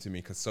surname to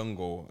me,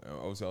 Kasango.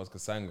 Obviously, I was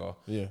Kasanga.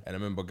 Yeah. And I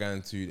remember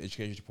going to the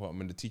education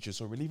department. The teacher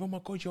saw relief. Oh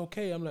my God, you're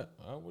okay. I'm like,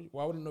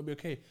 why wouldn't I be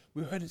okay?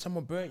 We heard that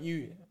someone burnt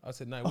you. I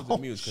said, no, it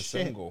wasn't me. It was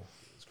Kasango.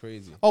 It's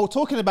crazy. Oh,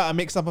 talking about a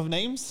mix-up of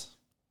names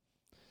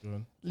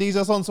leads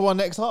us on to our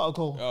next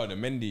article. Oh, the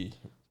Mendy.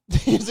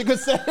 It's a good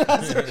set.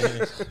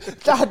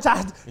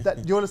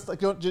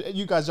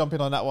 You guys jump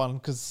in on that one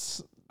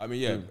because. I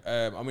mean,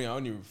 I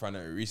only found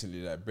out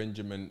recently that not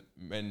Benjamin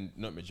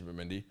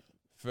Mendy,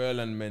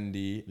 Ferland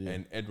Mendy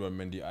and Edouard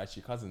Mendy are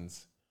actually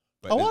cousins.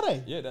 But are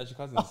they? Yeah, they're actually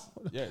cousins.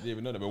 Yeah, they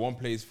even know that. But one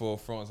plays for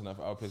France and the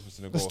other plays for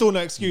Senegal. There's still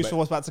no excuse for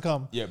what's about to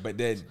come. Yeah, but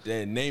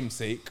their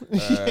namesake,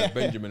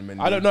 Benjamin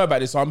Mendy. I don't know about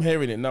this, so I'm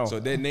hearing it now. So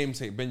their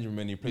namesake,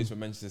 Benjamin Mendy, plays for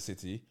Manchester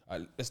City.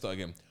 Let's start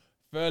again.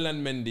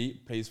 Ferland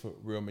Mendy plays for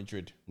Real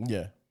Madrid.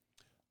 Yeah.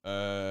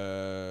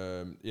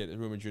 The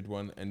Real Madrid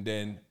one. And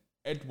then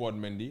Edouard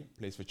Mendy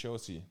plays for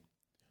Chelsea.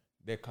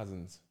 They're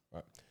cousins,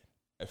 right?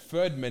 A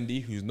third Mendy,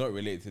 who's not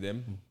related to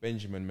them,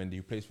 Benjamin Mendy,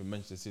 who plays for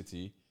Manchester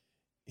City,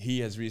 he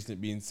has recently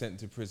been sent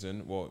to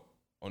prison. Well,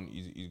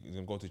 he's going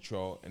to go to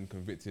trial and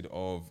convicted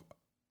of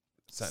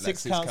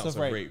six counts of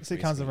rape.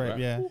 6 counts of rape, right?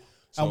 yeah.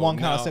 So and 1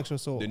 count of sexual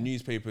assault. The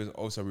newspapers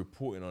also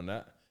reporting on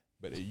that,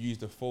 but they used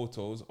the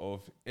photos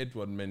of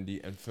Edouard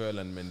Mendy and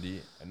Ferland Mendy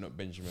and not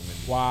Benjamin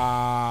Mendy.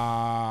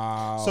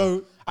 Wow.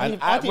 So I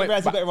didn't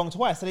realize they got it wrong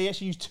twice. So they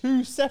actually used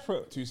two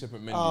separate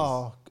Mendys.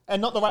 Oh,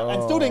 and not the right,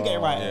 and still didn't get it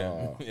right.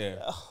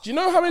 Yeah. Do you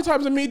know how many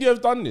times the media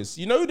have done this?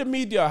 You know, the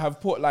media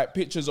have put like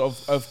pictures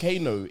of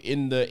Kano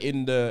in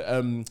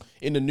the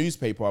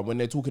newspaper when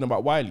they're talking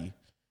about Wiley.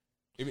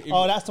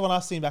 That's the one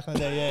I've seen back in the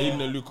day. Yeah, even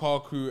the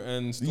Lukaku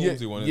and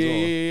Stormzy one as well.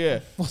 Yeah.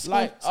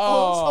 Like,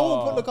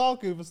 someone put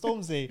Lukaku for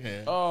Stormzy.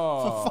 Yeah.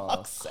 For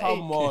fuck's sake!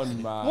 Come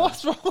on, man.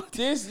 What's wrong with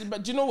this?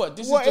 But do you know what?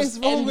 This is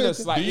just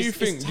endless. Like, do you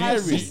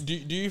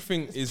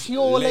think it's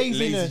pure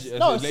laziness?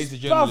 Lazy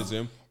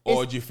journalism,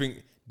 or do you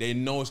think they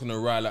know it's gonna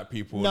rile at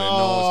people? No.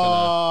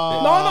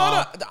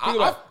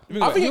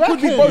 I think it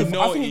could be both.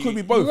 I think it could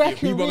be both.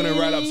 People are gonna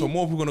rile up, so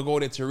more people are gonna go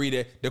there to read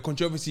it. The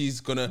controversy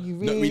is gonna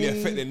not really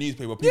affect the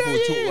newspaper. People will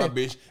talk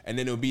rubbish, and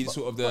then it'll be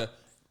sort of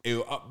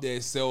it'll up their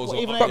sales.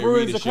 Even though it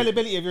ruins the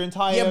credibility of your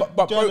entire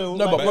journal.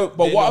 But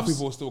what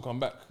people will still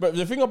come back. But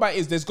the thing about it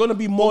is, there's gonna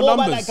be more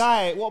numbers.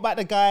 What about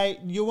the guy?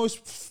 You're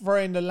almost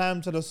throwing the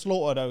lamb to the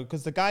slaughter though,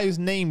 because the guy whose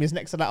name is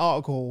next to that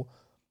article.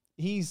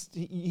 He's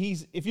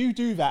if you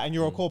do that and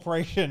you're a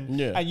corporation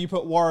and you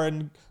put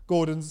Warren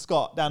Gordon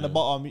Scott down the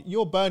bottom,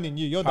 you're burning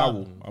you're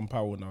Powell. done. I'm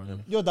Powell now. Yeah.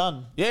 You're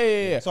done.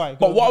 Yeah. Sorry.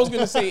 But what I was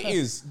gonna say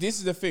is, this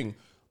is the thing.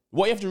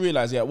 What you have to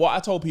realize, what I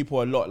tell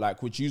people a lot,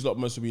 like which you lot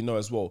most of you know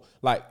as well,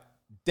 like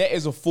there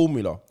is a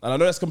formula, and I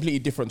know that's completely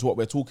different to what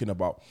we're talking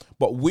about.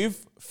 But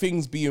with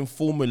things being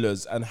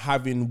formulas and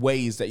having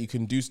ways that you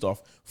can do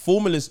stuff,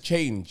 formulas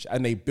change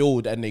and they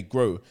build and they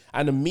grow,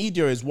 and the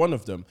media is one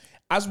of them.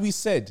 As we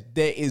said,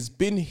 there has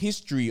been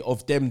history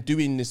of them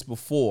doing this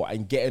before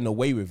and getting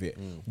away with it.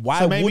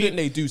 Why wouldn't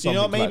they do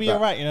something like that? Maybe you're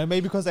right.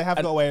 Maybe because they have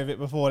got away with it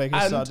before, they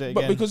can start doing it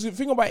again. But because the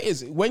thing about it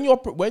is, when you're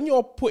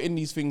putting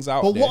these things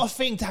out there... But what a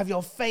thing to have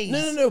your face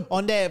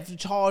on there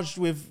charged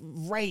with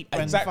rape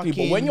exactly, and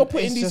fucking... But when you're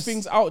putting these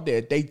things out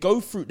there, they go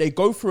through a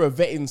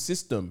vetting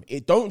system.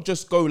 It don't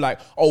just go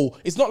like,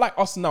 it's not like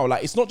us now.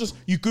 Like, it's not just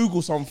you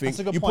Google something,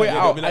 you put it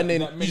out, and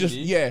then you just...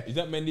 Is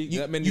that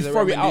Mendy? You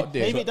throw it out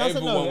there. Maybe it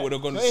doesn't know. Everyone would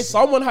have gone...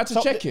 Someone had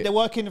to check it. They're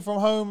working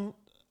from home.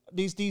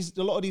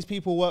 A lot of these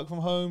people work from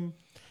home.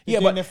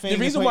 But the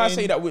reason why I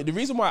say that, the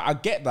reason why I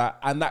get that,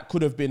 and that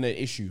could have been an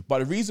issue, but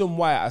the reason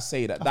why I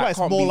say that can't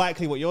be more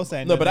likely what you're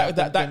saying. No, but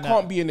that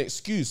can't be an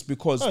excuse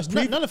because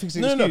none of it's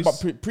an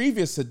excuse. But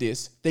previous to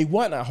this, they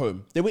weren't at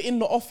home. They were in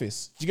the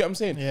office. Do you get what I'm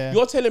saying? Yeah.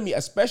 You're telling me,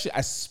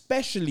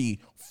 especially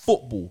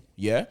football,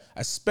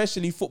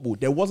 especially football.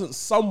 There wasn't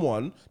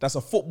someone that's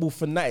a football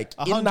fanatic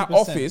 100%. In that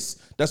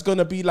office that's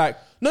gonna be like,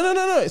 no,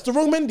 it's the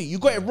wrong Mendy. You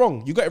got it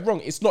wrong.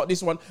 It's not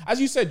this one. As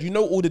you said, you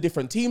know all the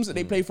different teams that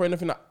they play for and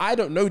everything. I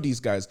don't know these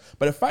guys,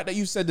 but the fact that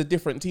you said the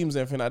different teams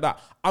and everything like that,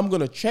 I'm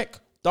gonna check,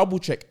 double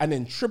check, and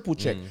then triple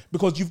check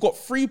because you've got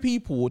 3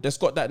 people that's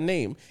got that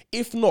name.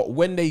 If not,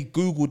 when they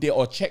Googled it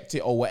or checked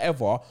it or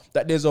whatever,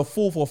 that there's a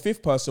 4th or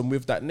 5th person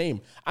with that name.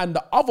 And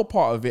the other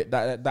part of it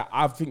that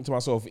I think to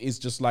myself is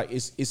just like,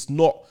 it's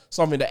not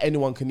something that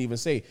anyone can even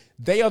say.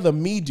 They are the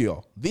media.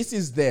 This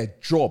is their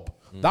job.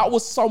 That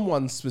was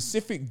someone's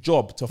specific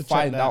job to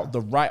find out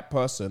the right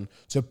person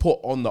to put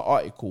on the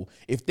article.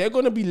 If they're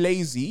going to be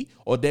lazy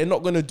or they're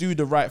not going to do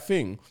the right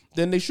thing,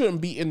 then they shouldn't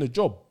be in the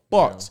job.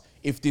 But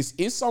if this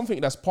is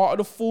something that's part of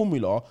the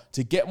formula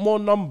to get more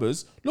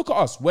numbers, look at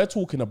us. We're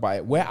talking about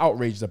it. We're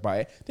outraged about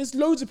it. There's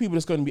loads of people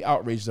that's going to be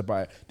outraged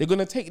about it. They're going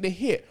to take the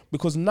hit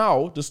because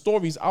now the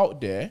story's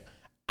out there,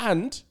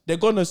 and they're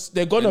gonna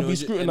be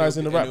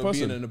scrutinizing the right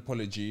person. Be an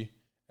apology.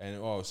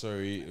 And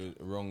sorry,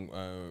 wrong.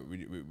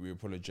 We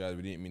apologize.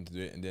 We didn't mean to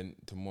do it. And then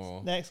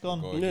tomorrow, next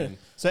gone.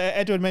 So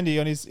Edward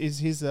Mendy on his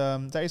is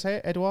that you say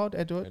it?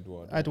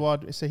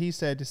 Edward. So he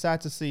said it's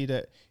sad to see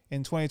that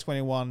in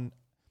 2021,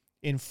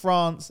 in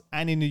France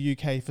and in the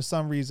UK, for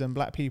some reason,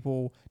 black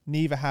people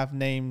neither have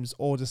names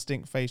or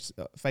distinct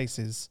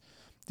faces.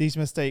 These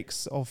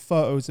mistakes of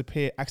photos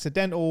appear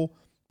accidental,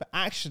 but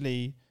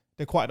actually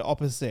they're quite the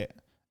opposite,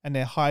 and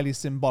they're highly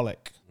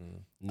symbolic.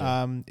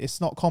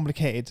 It's not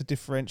complicated to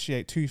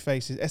differentiate two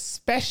faces,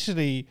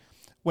 especially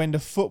when the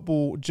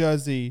football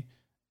jersey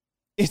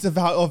is of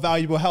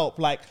valuable help.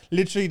 Like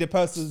literally the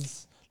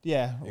person's,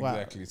 exactly.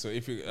 Wow. So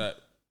if you, I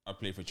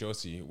play for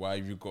Chelsea, why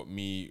have you got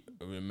me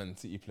a Man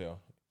City player?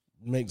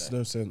 Makes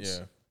no sense.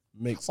 Yeah.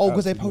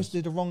 Because they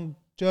posted the wrong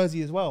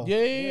jersey as well.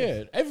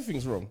 Yeah.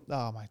 Everything's wrong.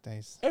 Oh my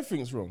days.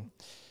 Everything's wrong.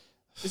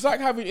 It's like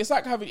having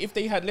if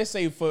they had, let's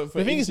say for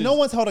the thing is, no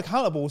one's held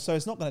accountable, so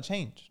it's not going to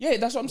change. Yeah,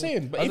 that's what I'm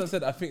saying. But as I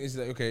said, I think it's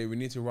like, okay, we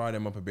need to rile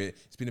them up a bit.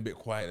 It's been a bit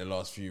quiet the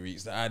last few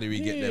weeks. How do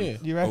we get them?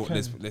 You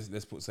reckon?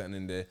 Let's put something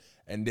in there,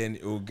 and then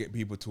it will get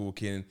people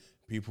talking.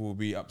 People will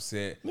be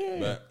upset,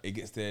 but it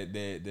gets their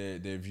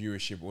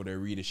viewership or their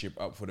readership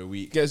up for the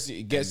week.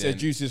 It gets their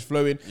juices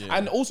flowing. Yeah.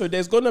 And also,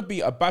 there's going to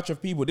be a batch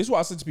of people. This is what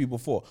I said to people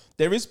before.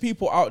 There is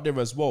people out there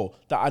as well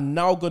that are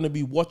now going to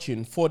be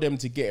watching for them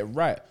to get it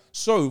right.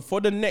 So for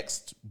the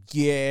next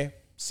year,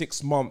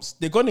 6 months,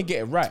 they're going to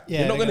get it right. Yeah,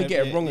 they're not going to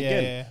get it wrong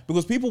again. Yeah.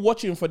 Because people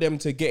watching for them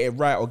to get it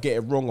right or get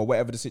it wrong or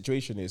whatever the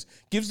situation is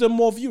gives them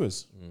more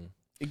viewers.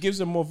 It gives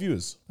them more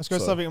viewers. Let's go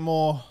to something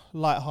more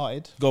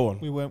light-hearted. Go on.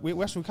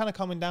 We're kind of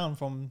coming down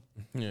from...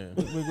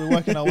 We're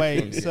working our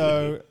way.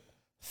 So,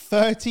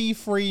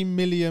 £33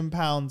 million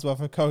worth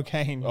of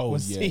cocaine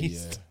was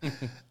seized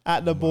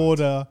at the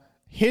border,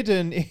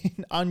 hidden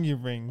in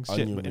onion rings.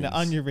 In an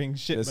onion ring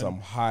shipment some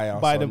high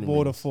by the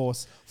border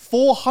force.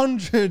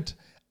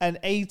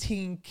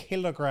 418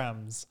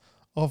 kilograms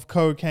of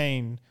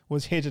cocaine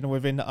was hidden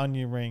within the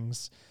onion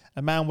rings.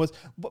 A man was...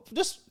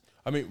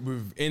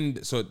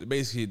 so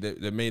basically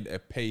they made a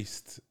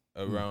paste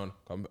around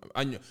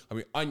onion.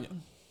 I'm trying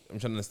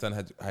to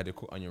understand how they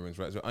cook onion rings,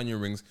 right? So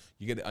onion rings,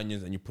 you get the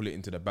onions and you pull it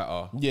into the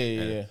batter.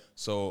 Yeah.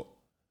 So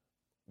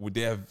would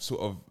they have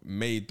sort of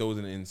made those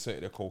and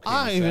inserted the cocaine?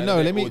 I don't even know.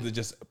 Or they're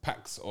just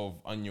packs of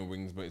onion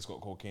rings, but it's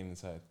got cocaine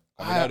inside.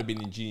 That would have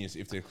been ingenious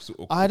if they sort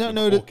of... I don't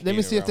know. Let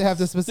me see if they have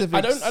the specifics.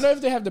 I don't know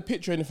if they have the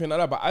picture or anything like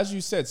that, but as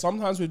you said,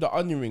 sometimes with the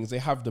onion rings, they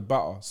have the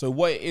batter. So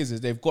what it is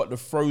they've got the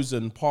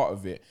frozen part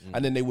of it,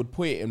 and then they would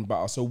put it in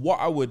batter. So what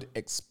I would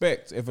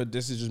expect, if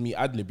this is just me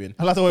ad-libbing...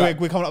 I like the way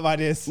we're coming up with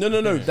ideas.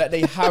 No, that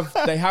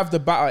they have the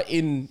batter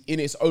in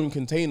its own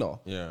container,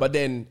 but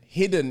then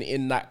hidden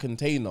in that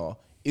container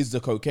is the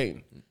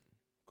cocaine.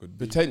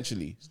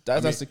 Potentially,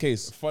 that's the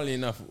case. Funnily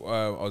enough,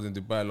 I was in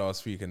Dubai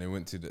last week, and they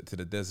went to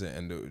the desert,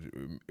 and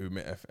we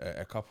met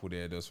a couple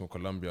there. They was from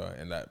Colombia,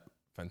 and like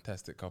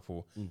fantastic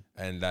couple,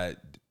 and like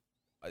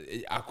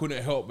I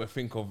couldn't help but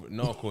think of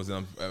Narcos.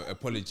 And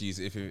apologies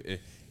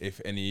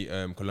if any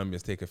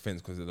Colombians take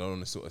offense because they don't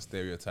want to sort of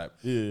stereotype.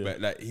 Yeah.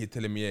 But like he's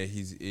telling me,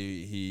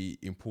 he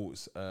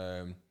imports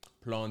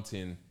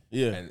planting,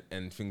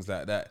 and things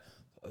like that.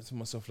 I was to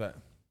myself like,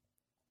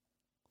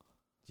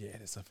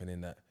 there's something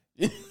in that.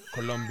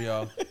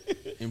 Colombia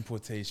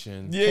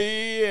importation.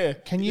 Yeah.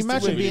 Can you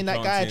imagine being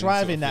that guy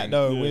driving that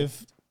though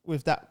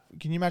with that?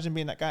 Can you imagine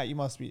being that guy? You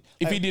must be.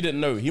 If he didn't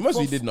know, he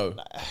did know.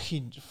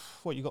 You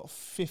got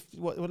 50?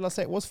 What did I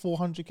say? It was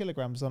 400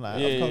 kilograms on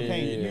that of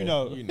cocaine. Yeah.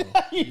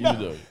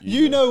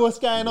 You know what's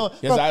going on.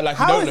 Yes, I like.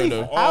 You don't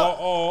know.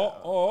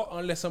 Or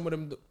unless some of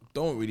them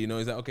don't really know,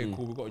 is that okay?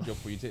 Cool, we got a job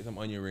for you. Take some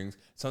onion rings.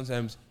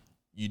 Sometimes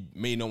you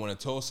may not want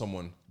to tell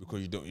someone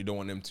because you don't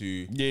want them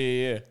to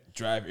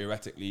drive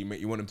erratically.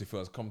 You want them to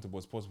feel as comfortable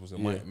as possible. So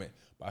but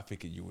I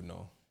figured you would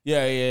know.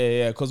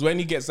 Yeah. Because when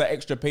he gets that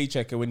extra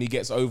paycheck and when he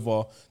gets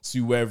over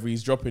to wherever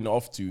he's dropping it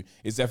off to,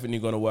 it's definitely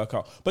going to work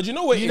out. But you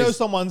know what? You know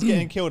someone's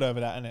getting killed over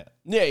that, innit?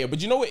 Yeah.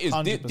 But you know what it is?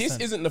 This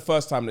isn't the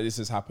first time that this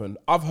has happened.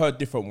 I've heard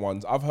different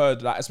ones. I've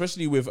heard, like,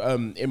 especially with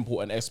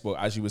import and export,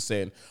 as you were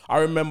saying. I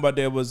remember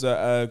there was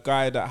a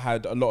guy that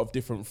had a lot of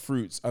different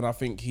fruits, and I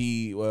think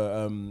it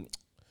was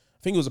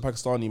a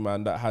Pakistani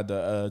man that had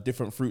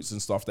different fruits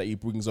and stuff that he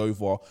brings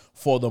over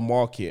for the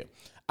market.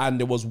 And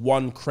there was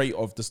one crate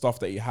of the stuff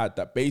that he had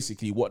that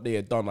basically what they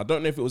had done, I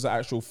don't know if it was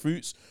actual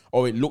fruits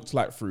or it looked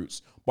like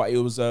fruits, but it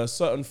was a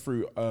certain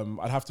fruit.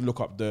 I'd have to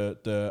look up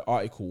the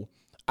article.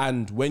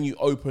 And when you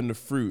open the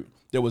fruit,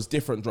 there was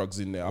different drugs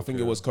in there. I think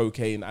it was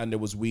cocaine and there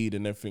was weed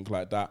and everything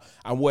like that.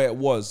 And where it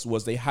was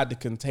they had the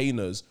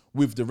containers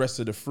with the rest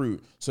of the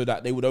fruit so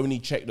that they would only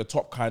check the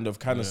top kind of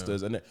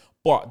canisters.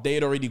 But they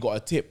had already got a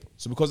tip.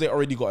 So because they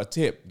already got a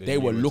tip, they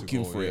were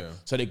looking for it.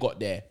 So they got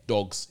their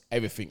dogs,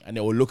 everything, and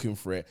they were looking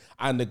for it.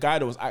 And the guy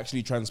that was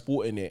actually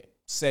transporting it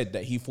said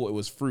that he thought it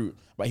was fruit,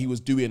 but he was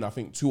doing, I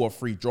think, 2 or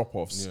 3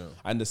 drop-offs. Yeah.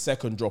 And the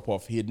second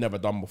drop-off he had never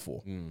done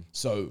before.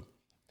 So,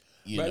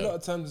 But a lot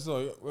of times as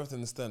well, we have to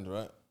understand,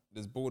 right?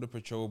 There's border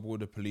patrol,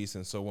 border police,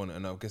 and so on,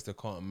 and I guess they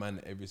can't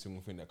man every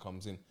single thing that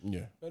comes in.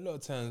 Yeah. But a lot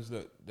of times,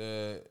 look,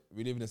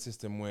 we live in a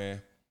system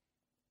where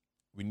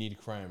we need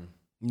crime.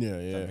 Yeah,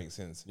 If yeah. that makes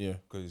sense. Yeah.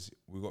 Because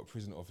we've got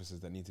prison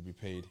officers that need to be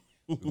paid.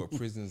 We've got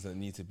prisons that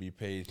need to be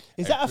paid.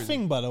 Is that a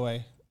thing, by the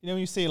way? You know,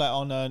 when you see like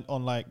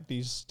on like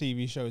these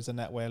TV shows and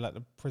that where like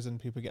the prison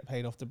people get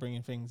paid off to bring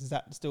in things, is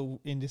that still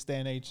in this day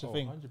and age a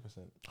thing? 100%.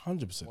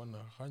 100%.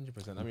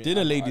 100%. I mean,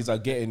 Dinner ladies are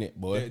getting it,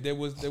 boy. There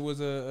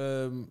was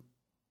a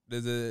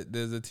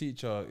there's a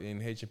teacher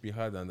in HMP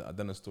Highland that I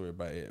done a story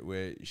about it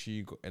where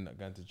she ended up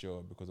going to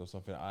jail because of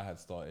something I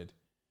had started,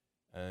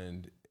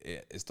 and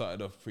it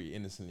started off pretty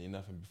innocently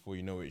enough, and before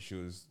you know it, she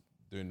was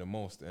doing the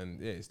most,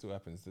 and yeah, it still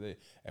happens today.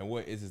 And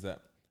what it is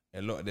that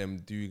a lot of them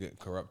do get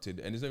corrupted,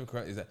 and it's not even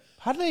corrupt. Is that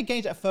How do they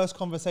engage that first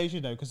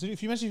conversation though? Because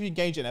if you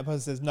engage it and that person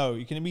says no,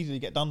 you can immediately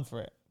get done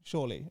for it.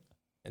 Surely.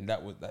 and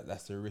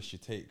that's the risk you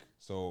take.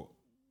 So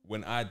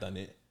when I done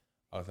it,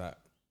 I was like,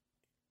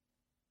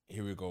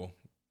 here we go.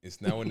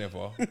 It's now or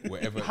never.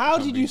 Whatever. How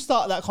did you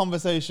start that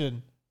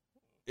conversation?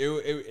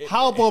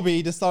 How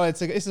Bobby decided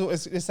to. This is what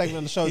this segment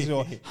of the show is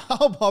for.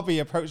 How Bobby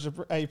approached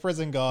a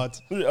prison guard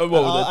and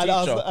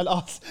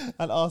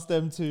asked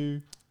them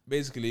to.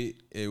 Basically,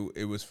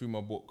 it was through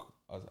my book.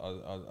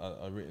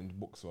 I written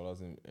books while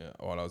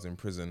I was in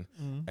prison,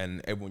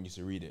 and everyone used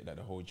to read it. Like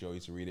the whole jail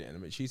used to read it,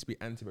 and she used to be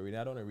anti reading.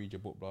 I don't want to read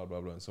your book, blah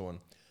blah blah, and so on.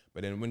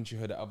 But then when she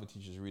heard that other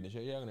teachers reading it, she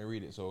said, yeah, I'm gonna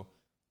read it. So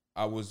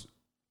I was.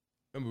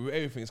 Remember, with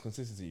everything is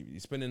consistency. You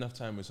spend enough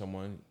time with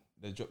someone,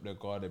 they drop their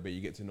guard a bit,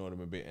 you get to know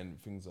them a bit,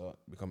 and things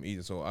become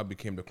easier. So I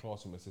became the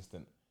classroom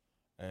assistant,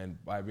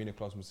 and by being a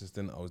classroom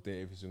assistant, I was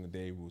there every single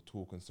day. We'll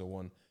talk and so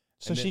on.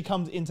 So she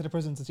comes into the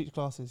prison to teach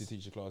classes. To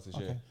teach the classes,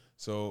 Okay. yeah.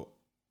 So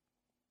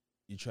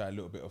you try a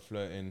little bit of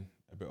flirting,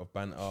 a bit of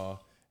banter,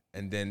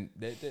 and then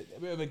a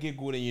bit of a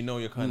giggle. Then you know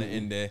you're kind of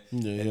in there.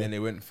 Yeah, and then they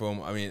went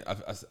from. I mean,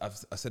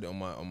 I said it on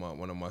my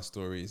one of my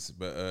stories,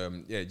 but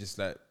yeah, just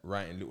like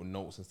writing little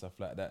notes and stuff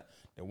like that.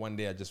 And one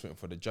day I just went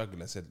for the juggle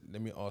and said,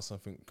 let me ask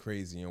something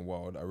crazy and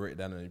wild. I wrote it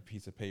down on a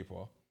piece of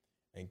paper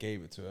and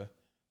gave it to her.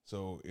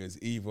 So it was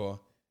either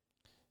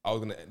I was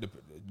gonna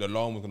the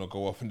alarm was gonna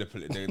go off and the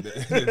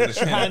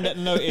Hand that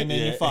note in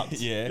and you fucked.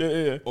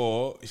 Yeah.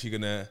 Or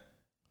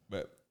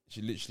but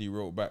she literally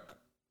wrote back,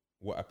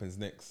 what happens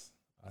next?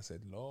 I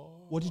said,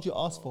 Lord. What did you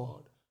ask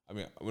for? I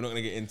mean, we're not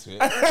gonna get into it.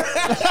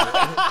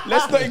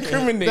 Let's not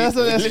incriminate.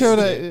 Let's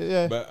incriminate.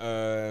 Yeah. But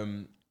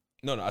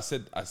no, I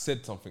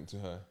said something to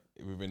her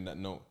within that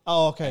note.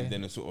 Oh, okay. And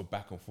then it's sort of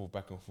back and forth.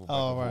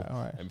 All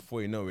right. And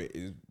before you know it,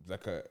 it's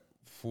like a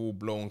full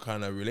blown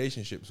kind of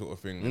relationship sort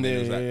of thing. And then it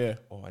was like,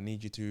 oh, I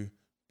need you to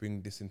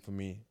bring this in for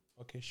me.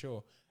 Okay,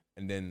 sure.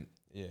 And then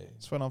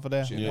just went on for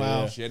there.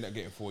 Wow. She ended up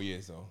getting 4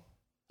 years though.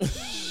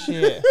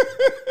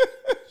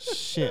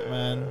 Shit,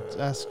 man,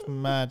 that's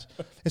mad.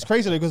 It's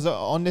crazy though, because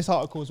on this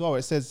article as well,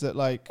 it says that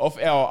like off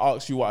air, I'll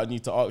ask you what I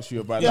need to ask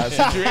you about that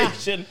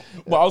situation.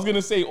 But I was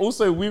gonna say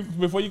also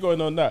before you going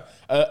on that,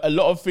 a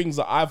lot of things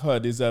that I've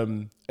heard is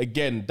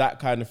again that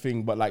kind of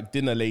thing, but like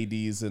dinner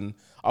ladies and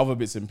other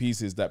bits and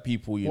pieces that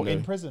people know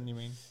in prison. You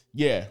mean?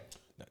 Yeah.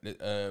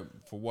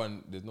 For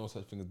one, there's no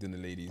such thing as dinner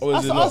ladies.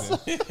 That's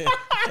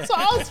what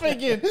I was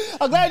thinking.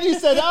 I'm glad you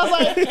said that. I was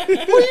like,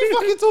 what are you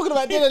fucking talking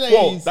about, dinner ladies?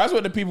 Well, that's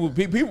what the people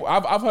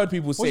I've heard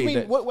people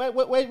say. What do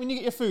you mean? When you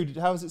get your food,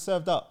 how is it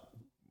served up?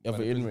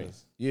 Other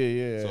inmates.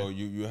 Yeah. So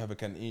you have a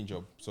canteen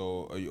job,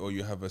 so or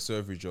you have a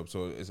servery job.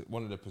 So it's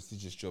one of the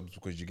prestigious jobs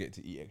because you get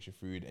to eat extra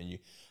food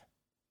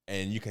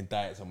and you can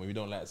diet someone. If you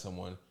don't like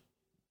someone,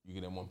 you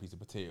get them one piece of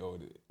potato,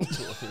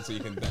 sort of thing, so you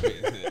can.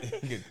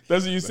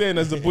 That's what you're saying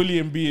as the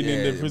bullying being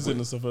in the prison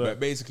and stuff like that. But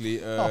basically,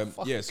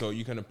 so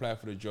you can apply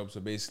for the job.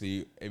 So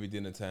basically, every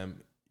dinner time,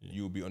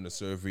 you'll be on the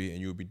servery and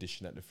you'll be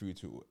dishing out the food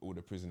to all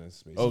the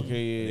prisoners. Basically.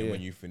 Okay, and then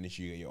when you finish,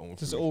 you get your own.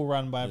 Just all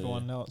run by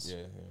everyone else.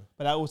 Yeah.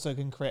 But that also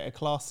can create a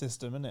class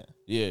system, isn't it?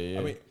 Yeah.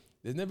 I mean,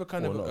 there's never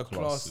kind of a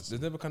class.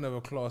 There's never kind of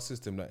a class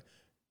system. Like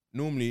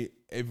normally,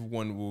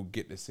 everyone will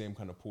get the same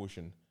kind of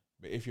portion.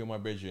 But if you're my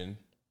brethren,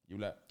 you're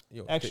like.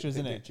 Yo, extras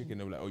in it. Chicken,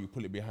 they're like, oh, you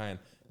pull it behind,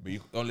 but you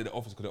don't let the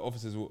office because the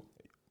officers will.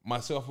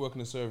 Myself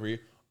working in the servery,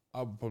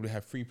 I'll probably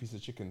have 3 pieces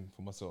of chicken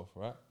for myself,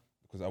 right?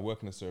 Because I work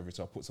in the servery,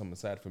 so I'll put some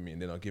aside for me, and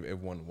then I'll give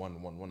everyone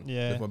one.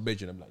 Yeah. If my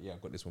bedroom, I'm like, yeah,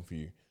 I've got this one for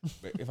you.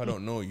 But if I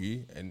don't know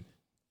you,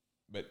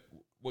 but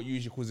what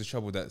usually causes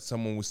trouble that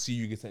someone will see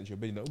you get sent to your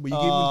bed, like, oh, but you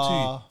gave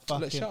them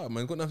 2. Like, shut up,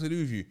 man, got nothing to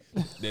do with you.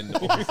 Then the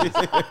officers.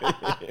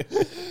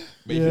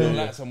 But if you don't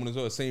like someone as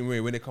well, the same way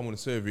when they come on the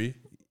servery,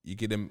 you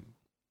give them.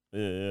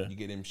 Yeah. You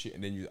get them shit,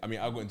 and then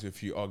I got into a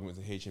few arguments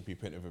with HMP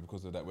Pentonville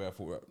because of that. Where I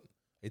thought, right,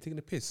 are you taking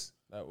a piss?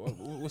 Like,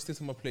 what's this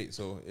on my plate?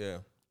 So yeah.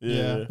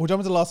 We'll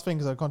jump into the last thing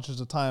because I'm conscious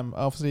of time.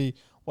 Obviously,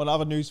 one of the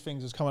other news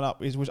things that's coming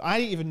up is which I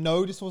didn't even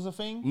know this was a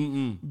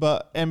thing.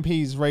 But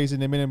MPs raising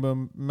the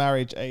minimum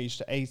marriage age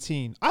to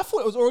 18. I thought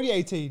it was already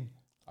 18.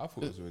 I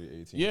thought it was already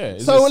 18. Yeah.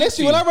 So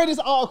literally, when I read this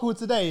article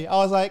today, I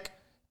was like,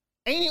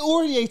 Ain't it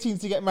already 18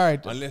 to get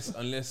married? Unless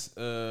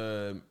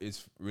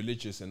it's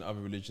religious and other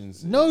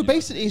religions. No,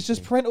 basically it's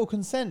just parental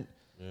consent.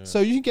 Yeah.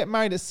 So you can get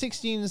married at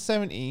 16 and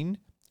 17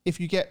 if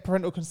you get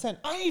parental consent.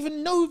 I didn't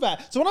even know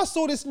that. So when I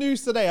saw this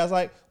news today, I was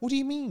like, what do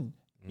you mean?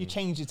 You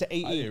changed it to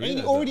 18. Ain't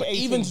it already 18?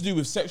 Even to do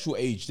with sexual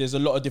age, there's a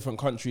lot of different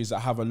countries that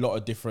have a lot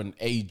of different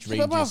age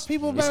ranges.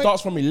 It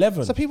starts from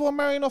 11. So people are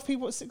marrying off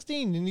people at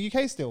 16 in the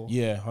UK still?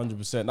 Yeah,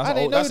 100%.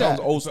 That sounds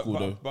old school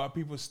though. But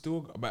people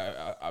still,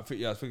 I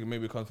think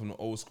maybe it comes from the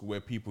old school where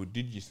people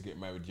did used to get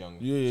married young.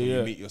 Yeah, so yeah.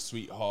 you meet your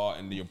sweetheart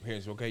and your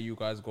parents, okay, you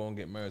guys go and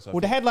get married. So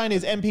well, the headline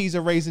is MPs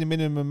are raising the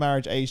minimum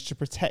marriage age to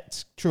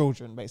protect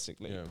children,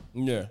 basically.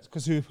 Yeah.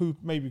 Because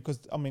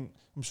I'm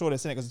sure they're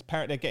saying it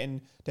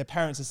because their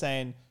parents are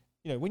saying,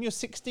 you know, when you're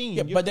 16.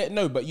 Yeah,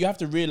 but you have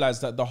to realize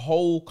that the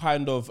whole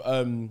kind of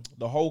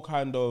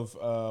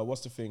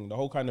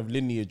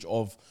lineage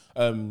of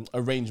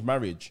arranged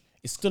marriage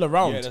is still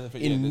around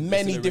in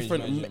many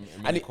different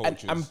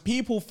and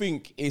people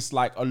think it's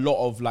like a lot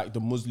of like the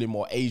Muslim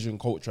or Asian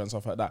culture and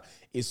stuff like that.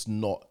 It's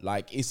not.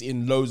 Like, it's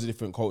in loads of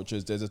different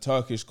cultures. There's a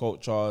Turkish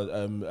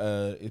culture,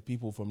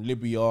 people from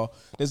Libya.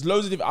 There's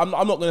loads of different.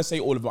 I'm not going to say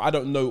all of them. I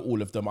don't know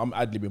all of them. I'm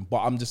ad-libbing,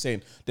 but I'm just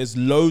saying there's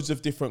loads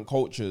of different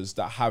cultures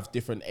that have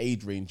different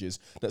age ranges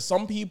that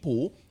some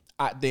people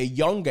at their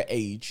younger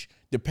age,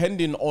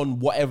 depending on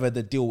whatever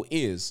the deal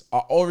is,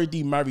 are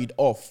already married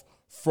off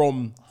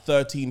from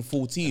 13,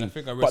 14,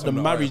 but the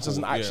marriage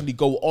doesn't actually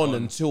go on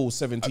until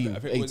 17,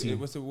 18.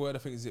 What's the word? I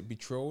think is it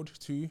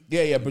betrothed to?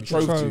 Yeah,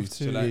 betrothed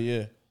to. So like,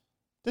 yeah.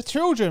 The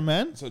children,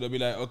 man. So they'll be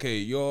like, okay,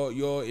 you're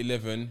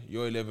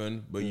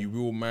 11, but you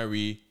will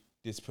marry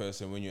this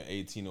person when you're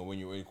 18 or when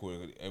you're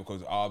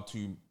because our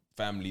two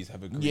families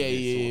have agreed.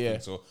 Yeah.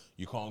 So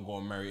you can't go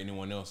and marry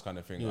anyone else, kind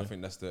of thing. Yeah. I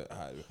think that's the.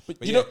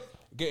 But you know,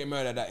 getting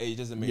married at that age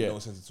doesn't make no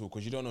sense at all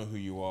because you don't know who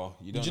you are.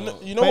 You don't know.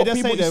 You know what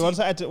people say? I'll just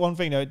add to one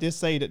thing though. It does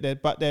say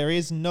that there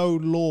is no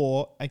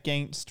law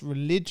against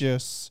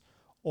religious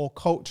or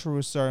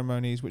cultural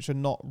ceremonies which are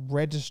not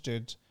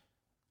registered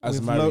as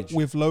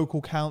with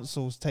local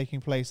councils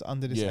taking place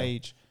under this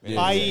age.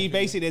 I.e.,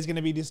 basically, there's going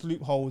to be these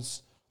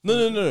loopholes.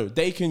 No.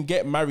 They can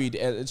get married.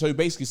 So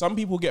basically, some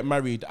people get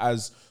married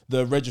as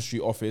the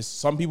registry office.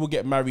 Some people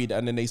get married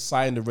and then they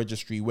sign the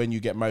registry when you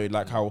get married,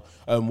 like how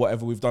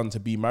whatever we've done to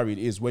be married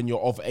is when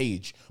you're of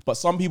age. But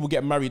some people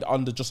get married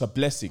under just a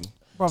blessing.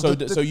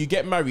 So you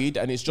get married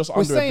and it's just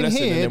under a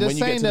blessing, and then when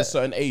you get to a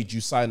certain age,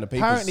 you sign the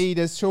papers. Apparently,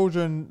 there's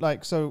children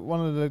so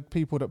one of the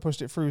people that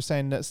pushed it through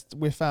saying that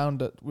we found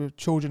that with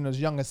children as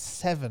young as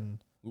 7.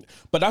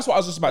 But that's what I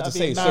was just about to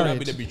say. So that'd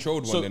be the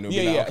betrothed one. Then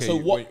be like, okay, so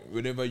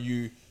whenever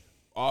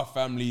our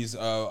families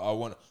are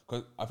one,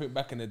 because I think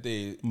back in the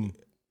day, it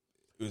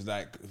was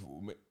like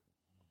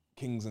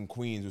kings and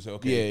queens would say,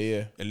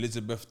 okay,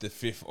 Elizabeth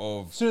V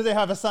of. As soon as they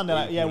have a son, they're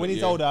like, when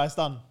he's older, it's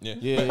done.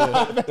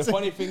 Yeah. The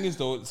funny thing is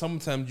though,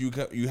 sometimes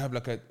you have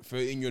like a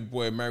 13-year-old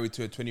boy married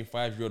to a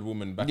 25-year-old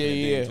woman back in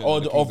the day.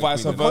 Or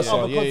vice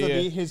versa. Because of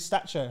his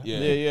stature.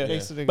 Yeah.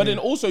 But then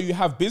also you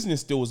have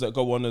business deals that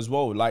go on as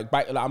well. Like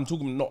I'm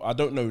talking, I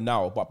don't know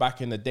now, but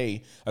back in the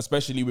day,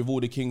 especially with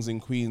all the kings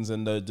and queens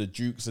and the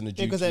dukes and the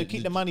dukes. Because they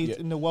keep the money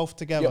and the wealth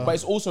together. Yeah, but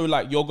it's also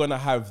like you're gonna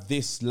have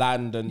this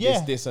land and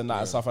this and that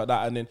and stuff like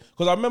that. And then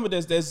because I remember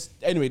there's a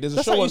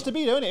that's show. How it used to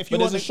be, though, isn't it? If you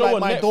want to like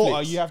my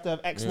daughter, you have to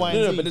have X, Y,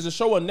 and Z. But there's a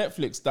show on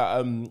Netflix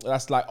that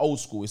that's like old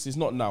school. It's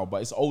not now,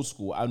 but it's old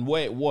school. And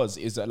where it was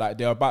is that like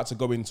they're about to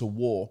go into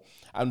war,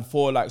 and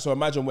so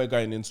imagine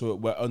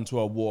we're onto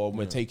a war and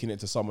we're taking it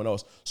to someone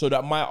else, so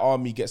that my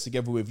army gets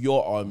together with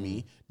your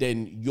army.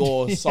 Then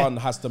your son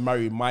has to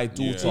marry my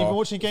daughter. So you've been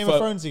watching Game of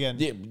Thrones again?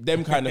 Yeah,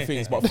 them kind of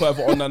things. But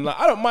further on, and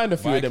I don't mind a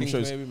few of them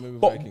shows. Maybe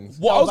but Vikings.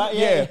 what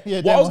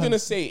I was gonna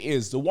say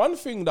is the one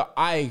thing that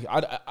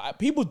I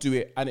people do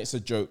it and it's a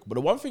joke, but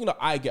the one thing that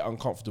I get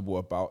uncomfortable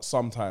about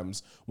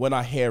sometimes when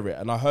I hear it,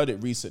 and I heard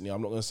it recently,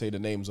 I'm not gonna say the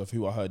names of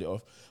who I heard it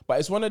of, but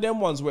it's one of them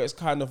ones where it's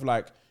kind of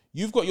like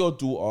you've got your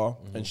daughter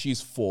and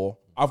she's 4,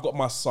 I've got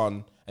my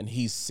son and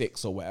he's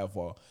 6 or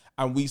whatever,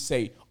 and we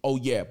say, oh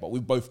yeah, but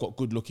we've both got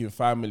good looking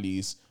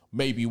families,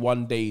 maybe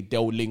one day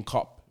they'll link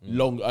up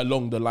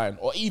along the line,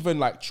 or even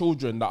like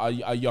children that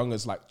are young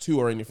as like 2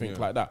 or anything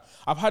like that.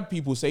 I've had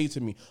people say to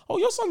me, oh,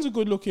 your son's a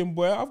good looking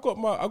boy, I've got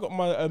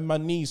my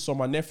niece or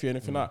my nephew and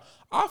anything like that.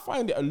 I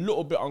find it a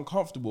little bit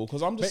uncomfortable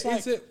because I'm just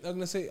I'm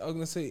gonna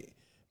say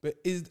but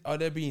are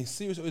they being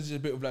serious, or is it a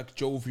bit of like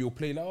jovial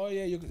play? Like, oh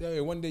yeah,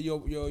 one day your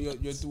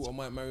daughter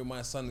might marry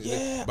my son.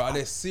 Yeah, but are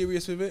they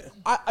serious with it?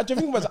 I just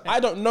think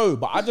I don't know,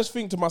 but I just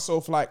think to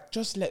myself like,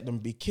 just let them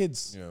be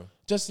kids. Yeah.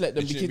 Just let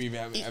them be kids. Be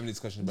having a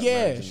discussion about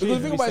marriage.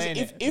 Because the thing about it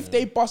is, if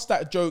they bust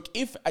that joke,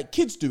 if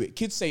kids do it,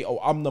 kids say, oh,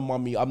 I'm the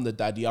mummy, I'm the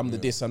daddy, I'm the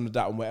this, I'm the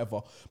that, and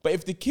whatever. But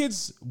if the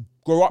kids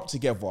grow up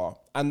together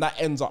and that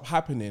ends up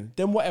happening,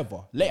 then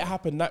whatever. Let it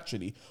happen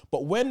naturally.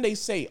 But when they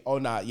say, oh,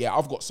 nah, yeah,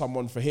 I've got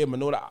someone for him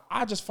and all that,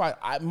 I just find,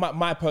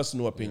 my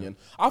personal opinion,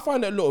 I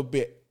find it a little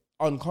bit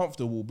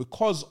uncomfortable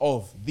because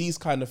of these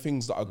kind of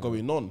things that are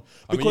going on.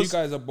 Because I mean, you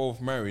guys are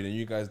both married and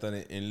you guys done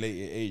it in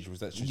later age.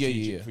 Was that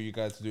strategic for you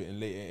guys to do it in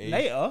later age?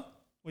 Later?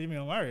 What do you mean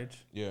on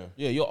marriage? Yeah.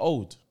 Yeah, you're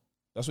old.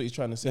 That's what he's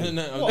trying to say.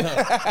 No.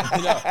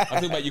 I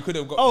think about you could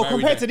have got married.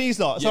 Compared to these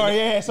lot.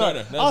 Sorry,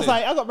 sorry. No, I was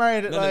like, I got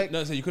married at like...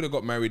 No, so you could have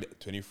got married at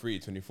 23,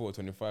 24,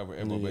 25,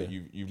 whatever, but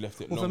you've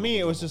left it Well, for me,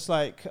 it was just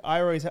like,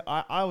 I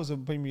was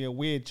maybe a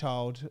weird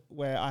child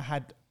where I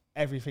had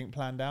everything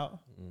planned out.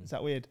 Is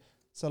that weird?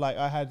 So like,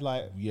 I had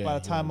like, by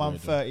the time I'm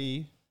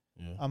 30,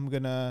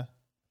 there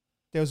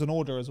was an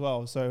order as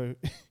well. So...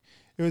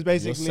 It was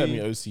basically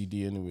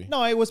semi-OCD anyway.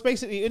 No, it was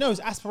basically it was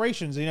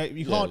aspirations. You know,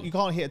 you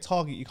can't hit a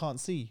target you can't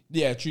see.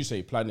 Yeah, true.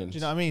 Say planning. Do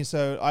you know what I mean?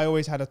 So I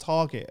always had a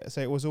target.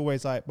 So it was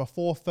always like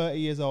before 30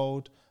 years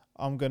old,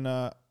 I'm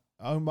gonna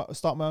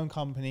start my own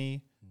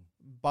company,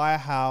 buy a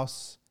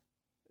house,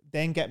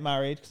 then get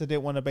married because I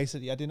didn't want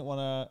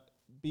to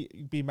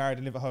be married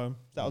and live at home.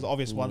 That was the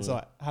obvious one. So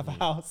like, have a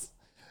house,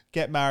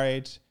 get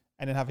married,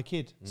 and then have a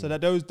kid. So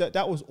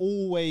that was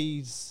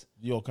always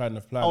your kind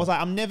of plan. I was like,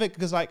 I'm never,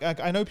 because like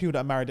I know people that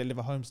are married that live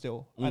at home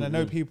still, and I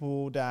know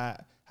people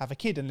that have a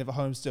kid and live at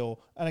home still,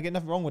 and I get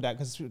nothing wrong with that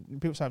because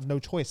people have no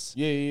choice.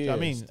 Yeah. You know what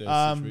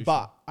I mean?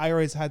 But I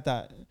always had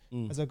that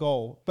as a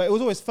goal, but it was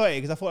always 30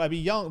 because I thought I'd be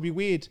young, it'd be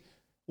weird. To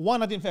be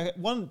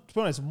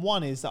honest,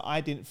 one is that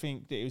I didn't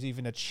think that it was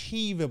even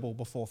achievable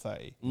before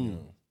 30.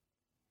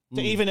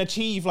 To even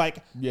achieve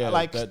like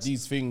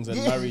these things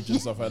and marriage and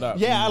stuff like that.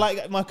 Yeah, I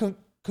like my.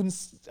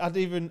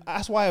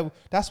 That's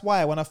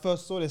why when I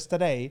first saw this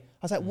today, I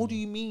was like, what do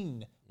you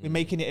mean we're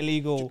making it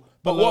illegal?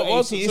 But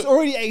it's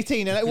already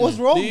 18 and it was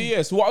wrong.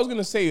 Yeah, so what I was going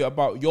to say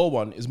about your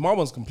one is my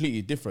one's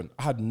completely different.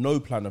 I had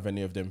no plan of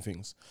any of them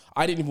things.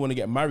 I didn't even want to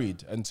get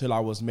married until I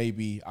was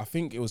I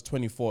think it was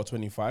 24,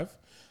 25.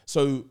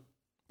 So...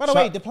 By the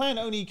way, the plan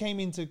only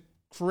came into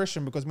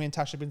fruition because me and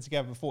Tash have been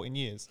together for 14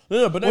 years.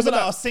 No, but wasn't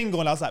I was single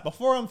and I was like,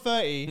 before I'm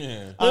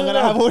 30, I'm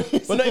gonna have all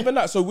these. But not even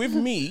that. So with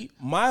me,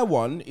 my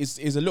one is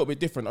a little bit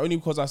different. Only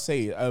because I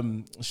say,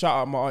 shout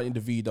out my auntie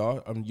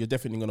Davida. You're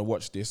definitely gonna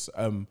watch this.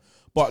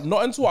 But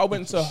not until I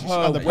went to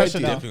her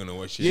wedding. Definitely gonna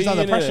watch it. She's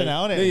under pressure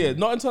now, isn't it? Yeah.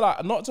 Not until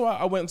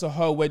I went to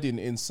her wedding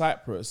in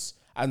Cyprus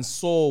and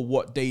saw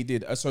what they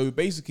did. So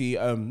basically,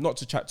 not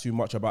to chat too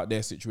much about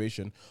their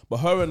situation, but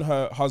her and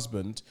her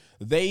husband,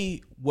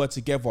 they were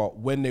together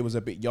when they was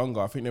a bit younger.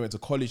 I think they went to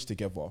college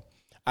together.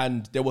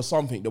 And there was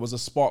a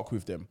spark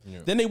with them. Yeah.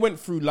 Then they went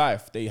through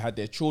life. They had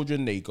their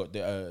children. They got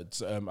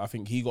I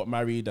think he got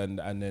married and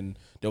then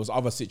there was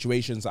other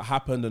situations that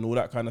happened and all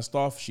that kind of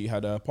stuff. She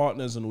had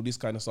partners and all this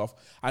kind of stuff.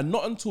 And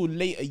not until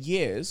later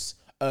years,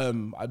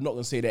 I'm not going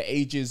to say their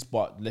ages,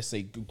 but let's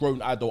say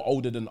grown adult,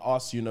 older than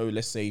us,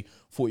 let's say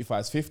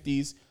 45s,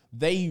 50s,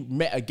 they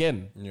met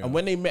again. Yeah. And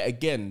when they met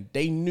again,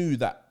 they knew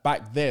that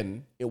back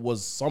then it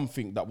was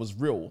something that was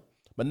real.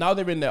 But now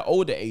they're in their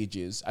older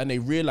ages and they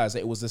realize that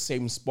it was the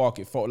same spark.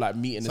 It felt like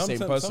meeting the same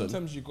person.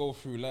 Sometimes you go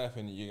through life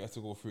and you have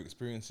to go through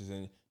experiences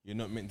and you're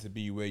not meant to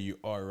be where you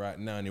are right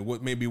now.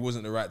 And maybe it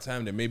wasn't the right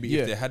time. Then maybe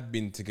if they had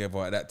been together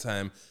at that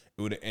time,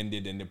 it would have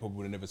ended and they probably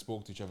would have never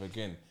spoke to each other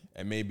again.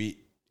 And maybe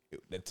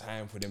the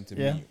time for them to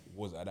meet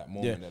was at that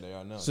moment that they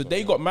are now. So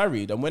they got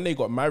married, and when they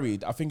got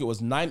married, I think it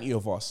was 90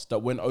 of us that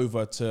went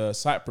over to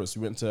Cyprus.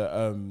 We went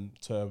to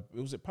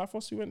was it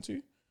Paphos we went to?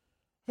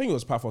 I think it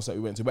was Paphos that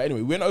we went to. But anyway,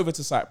 we went over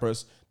to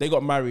Cyprus. They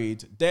got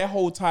married. Their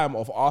whole time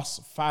of us,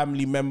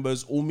 family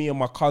members, all me and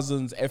my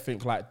cousins, everything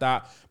like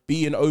that,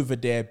 being over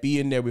there,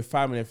 being there with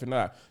family, everything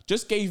like that,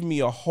 just gave me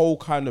a whole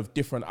kind of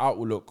different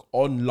outlook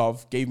on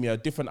love, gave me a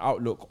different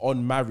outlook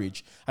on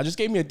marriage, and just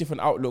gave me a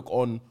different outlook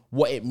on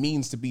what it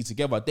means to be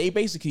together. They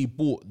basically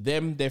brought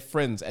them, their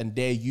friends, and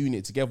their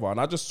unit together. And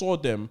I just saw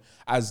them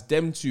as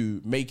them two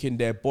making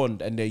their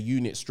bond and their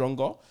unit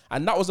stronger.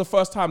 And that was the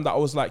first time that I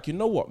was like, you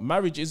know what?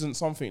 Marriage isn't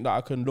something that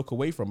I can look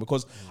away from,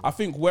 because I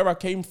think where I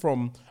came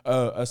from,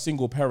 a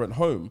single parent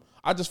home,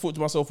 I just thought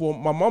to myself, well,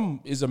 my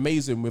mum is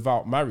amazing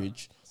without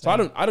marriage. So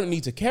I don't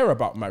need to care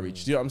about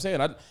marriage. Do you know what I'm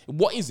saying?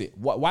 What is it?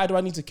 Why do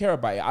I need to care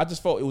about it? I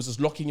just felt it was just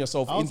locking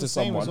yourself into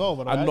someone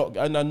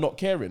and not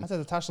caring. I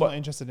said Tasha's not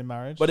interested in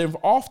marriage. But then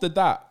after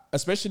that,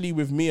 especially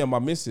with me and my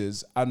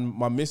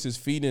missus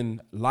feeling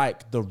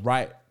like the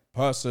right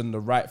person, the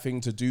right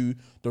thing to do,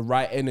 the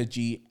right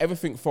energy,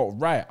 everything felt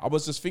right. I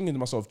was just thinking to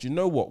myself, do you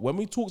know what? When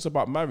we talked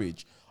about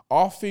marriage,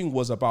 our thing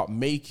was about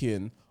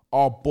making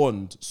our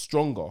bond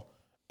stronger.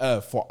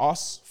 For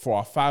us, for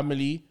our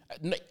family,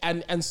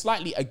 and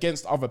slightly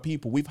against other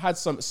people. We've had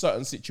some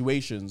certain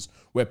situations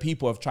where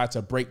people have tried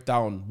to break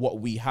down what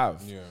we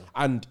have,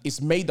 and it's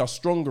made us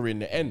stronger in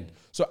the end.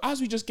 So as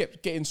we just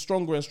kept getting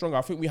stronger and stronger,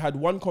 I think we had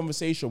one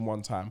conversation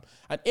one time,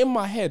 and in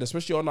my head,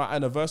 especially on our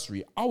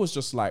anniversary, I was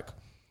just like,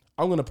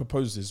 I'm going to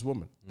propose to this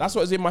woman. That's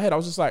what was in my head. I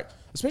was just like,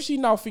 especially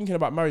now thinking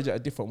about marriage at a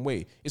different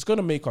way, it's going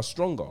to make us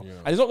stronger. Yeah.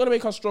 And it's not going to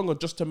make us stronger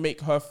just to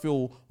make her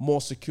feel more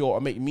secure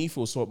or make me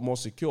feel more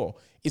secure.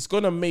 It's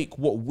going to make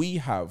what we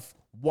have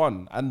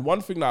one. And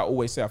one thing that I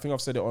always say, I think I've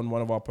said it on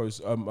one of our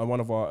posts, on one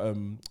of our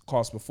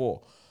casts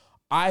before.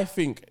 I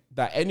think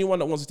that anyone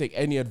that wants to take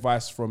any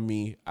advice from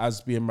me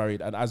as being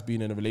married and as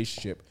being in a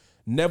relationship,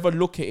 never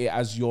look at it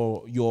as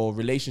your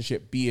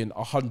relationship being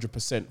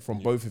 100% from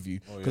both of you,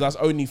 because that's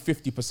only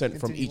 50%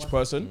 from each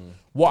person.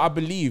 What I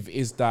believe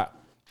is that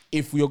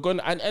if you're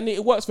gonna, and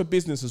it works for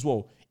business as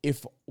well.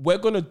 If we're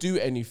gonna do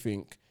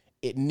anything,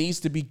 it needs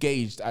to be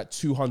gauged at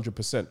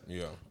 200%.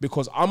 Yeah.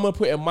 Because I'm gonna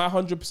put in my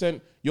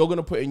 100%, you're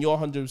gonna put in your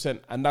 100%,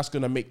 and that's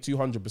gonna make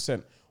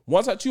 200%.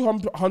 Once that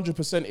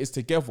 200% is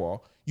together,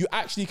 you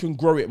actually can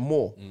grow it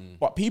more.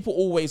 But people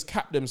always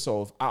cap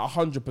themselves at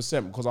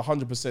 100% because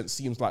 100%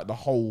 seems like the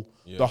whole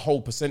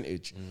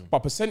percentage. But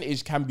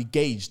percentage can be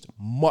gauged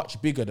much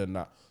bigger than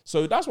that.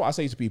 So that's what I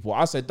say to people.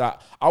 I said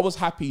that I was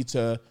happy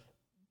to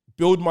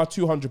build my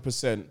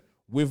 200%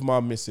 with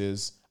my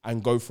missus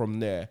and go from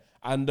there.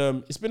 And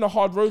it's been a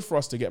hard road for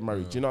us to get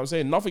married. Do you know what I'm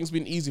saying? Nothing's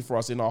been easy for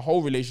us in our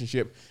whole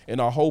relationship, in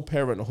our whole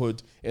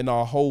parenthood, in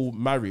our whole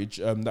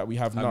marriage that we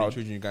have now. How many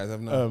children you guys have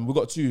now? We've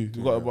got two.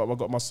 I've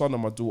got my son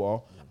and my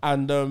daughter.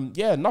 And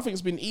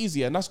nothing's been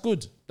easy, and that's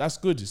good. That's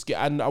good.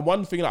 And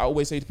one thing that I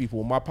always say to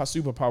people, my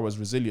superpower is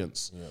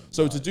resilience.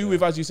 So to do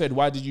with, as you said,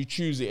 why did you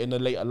choose it in a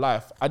later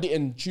life? I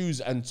didn't choose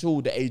until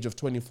the age of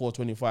 24,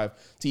 25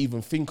 to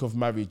even think of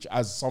marriage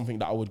as something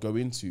that I would go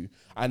into.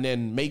 And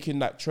then making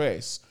that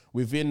choice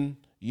within...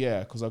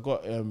 Yeah, because I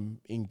got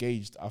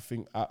engaged, I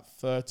think, at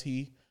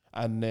 30.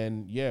 And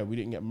then, we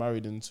didn't get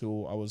married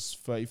until I was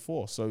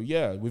 34. So,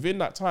 within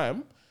that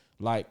time,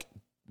 like,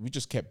 we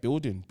just kept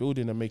building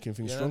and making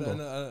things stronger.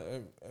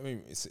 I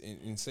mean,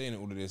 in saying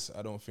all of this,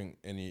 I don't think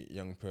any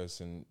young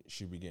person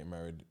should be getting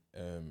married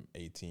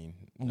 18,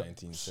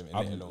 19, 17,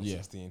 let alone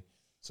 16.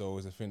 So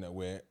it's a thing that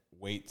wait,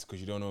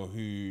 because you don't know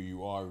who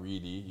you are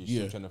really. You're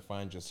still trying to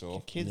find yourself.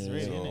 Your kids,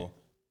 really, innit?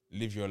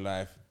 Live your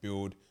life,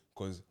 build,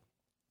 because...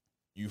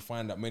 you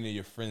find that many of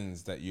your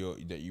friends that you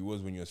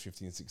was when you was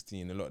 15,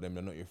 16, a lot of them,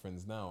 they're not your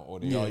friends now, or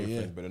they are your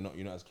friends, but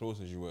you're not as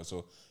close as you were.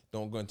 So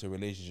don't go into a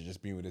relationship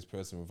just being with this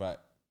person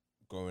without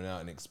going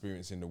out and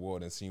experiencing the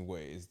world and seeing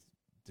what it is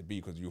to be,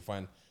 because you'll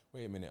find,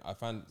 wait a minute, I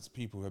find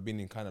people who have been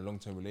in kind of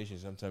long-term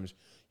relationships, sometimes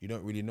you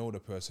don't really know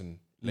the person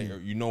later.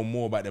 You know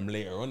more about them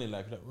later on in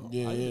life. Like,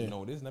 I didn't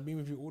know this, and I've been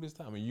with you all this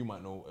time, and you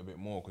might know a bit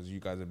more because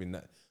you guys have been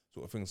that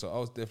sort of thing. So I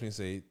would definitely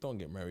say, don't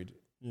get married.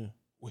 Yeah.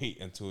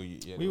 Wait until you.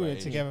 We were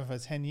together for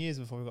 10 years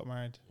before we got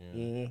married.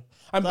 Yeah.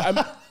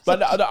 But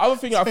the other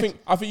thing I think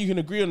you can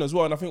agree on as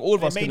well, and I think all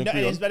of us can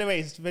agree on. By the way,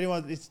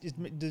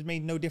 it's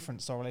made no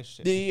difference to our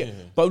relationship.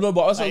 But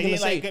also I'm gonna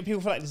say,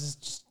 people feel like this is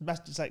just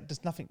like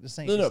there's nothing the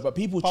same. No, but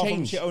people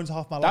change. She owns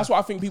half my life. That's what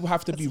I think people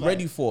have to be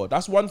ready for.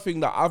 That's one thing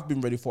that I've been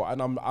ready for, and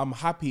I'm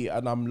happy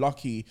and I'm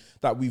lucky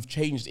that we've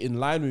changed in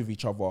line with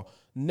each other.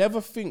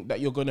 Never think that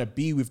you're gonna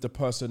be with the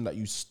person that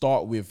you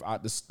start with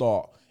at the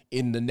start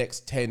in the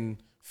next 10,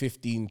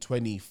 15,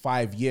 20,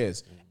 5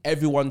 years.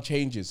 Everyone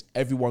changes.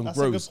 Everyone grows.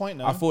 That's a good point,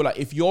 though. I feel like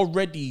if you're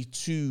ready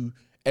to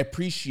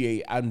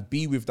appreciate and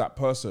be with that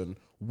person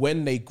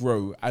when they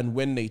grow and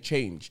when they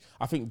change,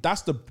 I think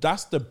that's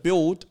the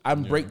build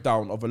and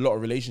breakdown of a lot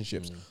of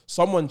relationships.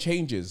 Someone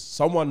changes,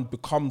 someone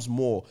becomes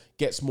more,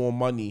 gets more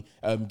money,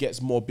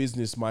 gets more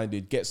business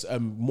minded, gets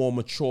more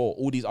mature,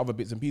 all these other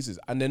bits and pieces,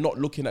 and they're not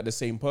looking at the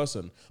same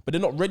person, but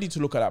they're not ready to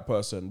look at that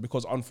person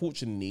because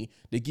unfortunately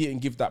they didn't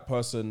give that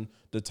person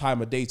the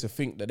time of day to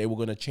think that they were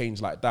going to change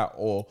like that,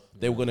 or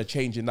they were going to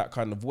change in that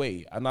kind of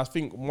way. And I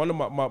think one of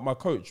my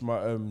coach,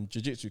 my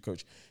jiu-jitsu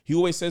coach, he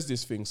always says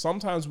this thing: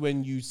 sometimes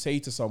when you say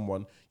to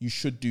someone you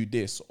should do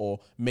this or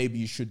maybe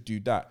you should do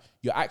that,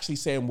 you're actually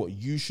saying what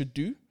you should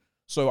do.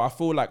 So I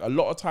feel like a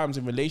lot of times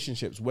in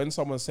relationships, when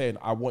someone's saying,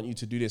 I want you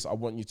to do this, I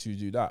want you to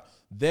do that,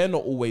 they're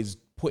not always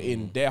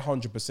putting their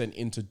 100%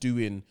 into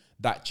doing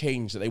that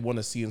change that they want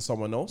to see in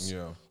someone else.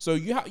 Yeah. So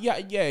you have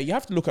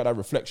to look at that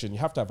reflection. You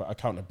have to have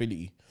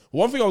accountability.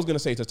 One thing I was going to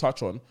say to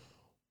touch on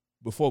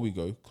before we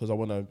go, because I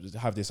want to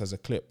have this as a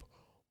clip.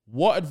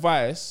 What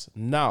advice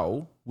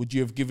now would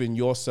you have given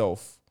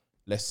yourself,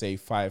 let's say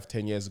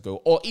 5-10 years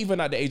ago, or even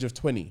at the age of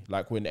 20,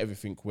 like when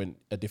everything went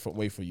a different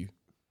way for you?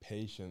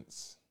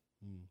 Patience.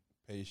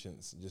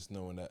 Patience. Just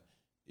knowing that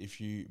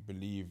if you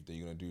believe that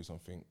you're going to do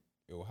something,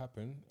 it will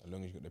happen as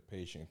long as you got the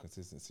patience and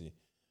consistency.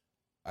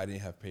 I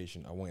didn't have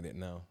patience. I wanted it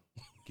now.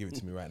 Give it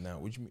to me right now.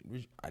 Which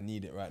I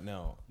need it right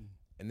now.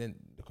 And then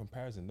the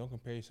comparison. Don't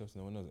compare yourself to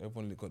no one else.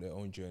 Everyone got their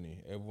own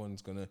journey.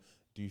 Everyone's gonna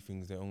do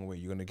things their own way.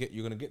 You're gonna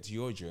get to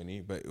your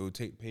journey, but it will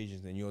take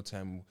patience and your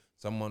time.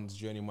 Someone's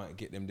journey might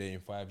get them there in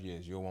 5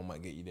 years. Your one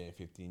might get you there in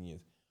 15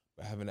 years.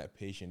 But having that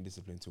patient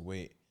discipline to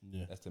wait,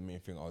 that's the main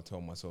thing I'll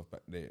tell myself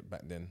back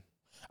then.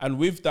 And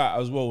with that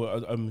as well,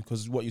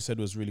 because what you said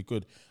was really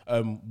good.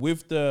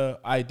 With the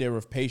idea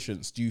of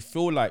patience, do you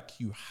feel like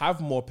you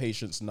have more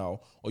patience now,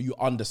 or you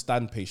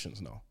understand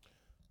patience now?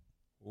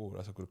 Oh,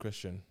 that's a good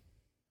question.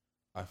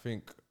 I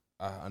think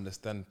I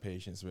understand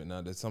patience right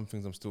now. There's some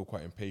things I'm still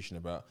quite impatient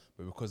about,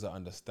 but because I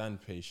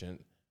understand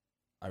patience,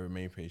 I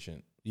remain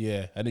patient.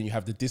 Yeah, and then you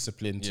have the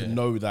discipline to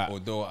know that.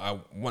 Although I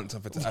want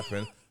something to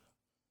happen,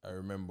 I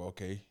remember,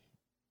 okay,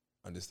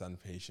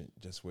 understand patient,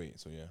 just wait.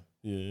 So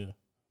yeah.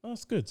 Oh,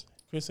 that's good.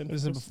 Chris,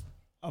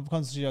 I'm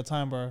conscious of your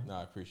time, bro. No,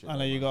 I appreciate it. I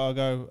know you gotta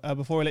go.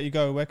 Before we let you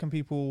go, where can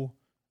people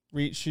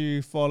reach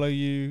you, follow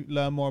you,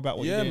 learn more about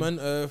what you do? Yeah,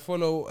 man.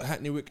 Follow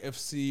Hackney Wick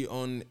FC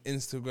on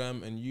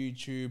Instagram and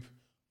YouTube.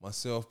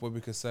 Myself,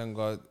 Bobby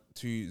Kasanga,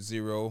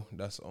 Bobby.20.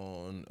 That's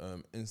on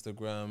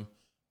Instagram.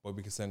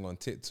 Bobby Kasanga on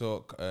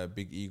TikTok.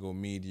 Big Eagle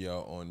Media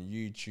on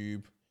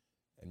YouTube.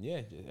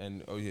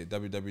 And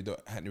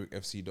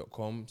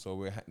www.hackneywickfc.com. So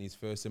we're Hackney's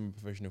first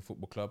semi-professional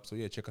football club. So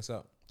check us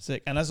out.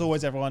 Sick. And as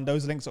always, everyone,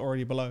 those links are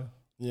already below.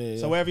 Yeah.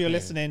 So wherever you're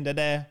listening, they're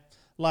there.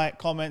 Like,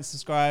 comment,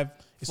 subscribe,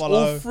 It's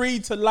follow. all free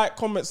to like,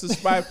 comment,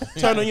 subscribe,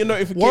 turn on your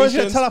notifications. Warren's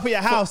gonna tell up at your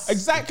house.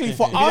 Exactly.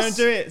 For If you us, don't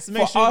do it, so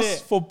make sure you do it.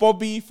 for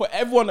Bobby, for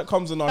everyone that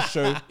comes on our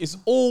show, it's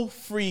all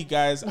free,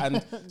 guys.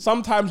 And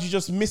sometimes you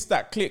just miss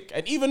that click.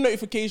 And even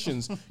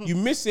notifications, you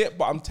miss it.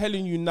 But I'm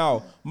telling you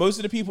now, most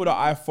of the people that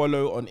I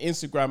follow on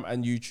Instagram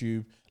and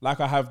YouTube, like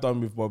I have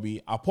done with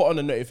Bobby, I put on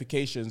the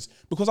notifications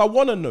because I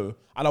want to know.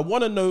 And I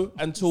want to know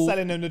until...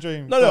 Selling them the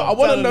dream. No, I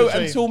want to know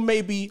until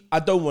maybe I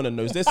don't want to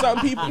know. There's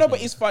certain people... No,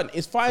 but it's fine.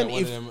 It's fine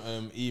One if... of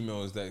them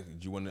emails that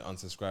you want to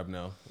unsubscribe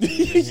now.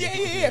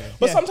 yeah.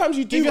 But sometimes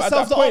you do Give yourself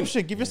at the that point.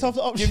 option. Give yourself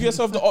the option. Give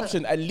yourself the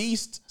option. At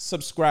least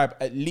subscribe.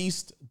 At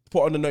least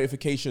put on the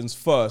notifications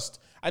first.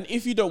 And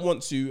if you don't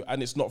want to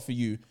and it's not for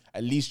you,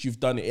 at least you've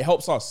done it. It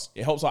helps us.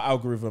 It helps our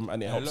algorithm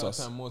and it helps a lot us.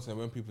 of time, more time,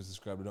 when people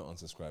subscribe, they don't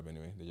unsubscribe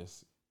anyway. They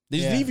just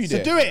leave you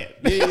there. So do it.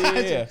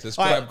 Yeah.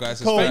 subscribe, Right, guys.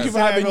 cool. Subscribe. Thank you for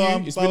having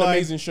Everyone. you. It's been an Bye-bye.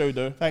 amazing show,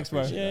 though. Thanks,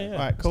 bro. Appreciate Yeah. All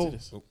right, cool.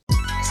 Let's do this.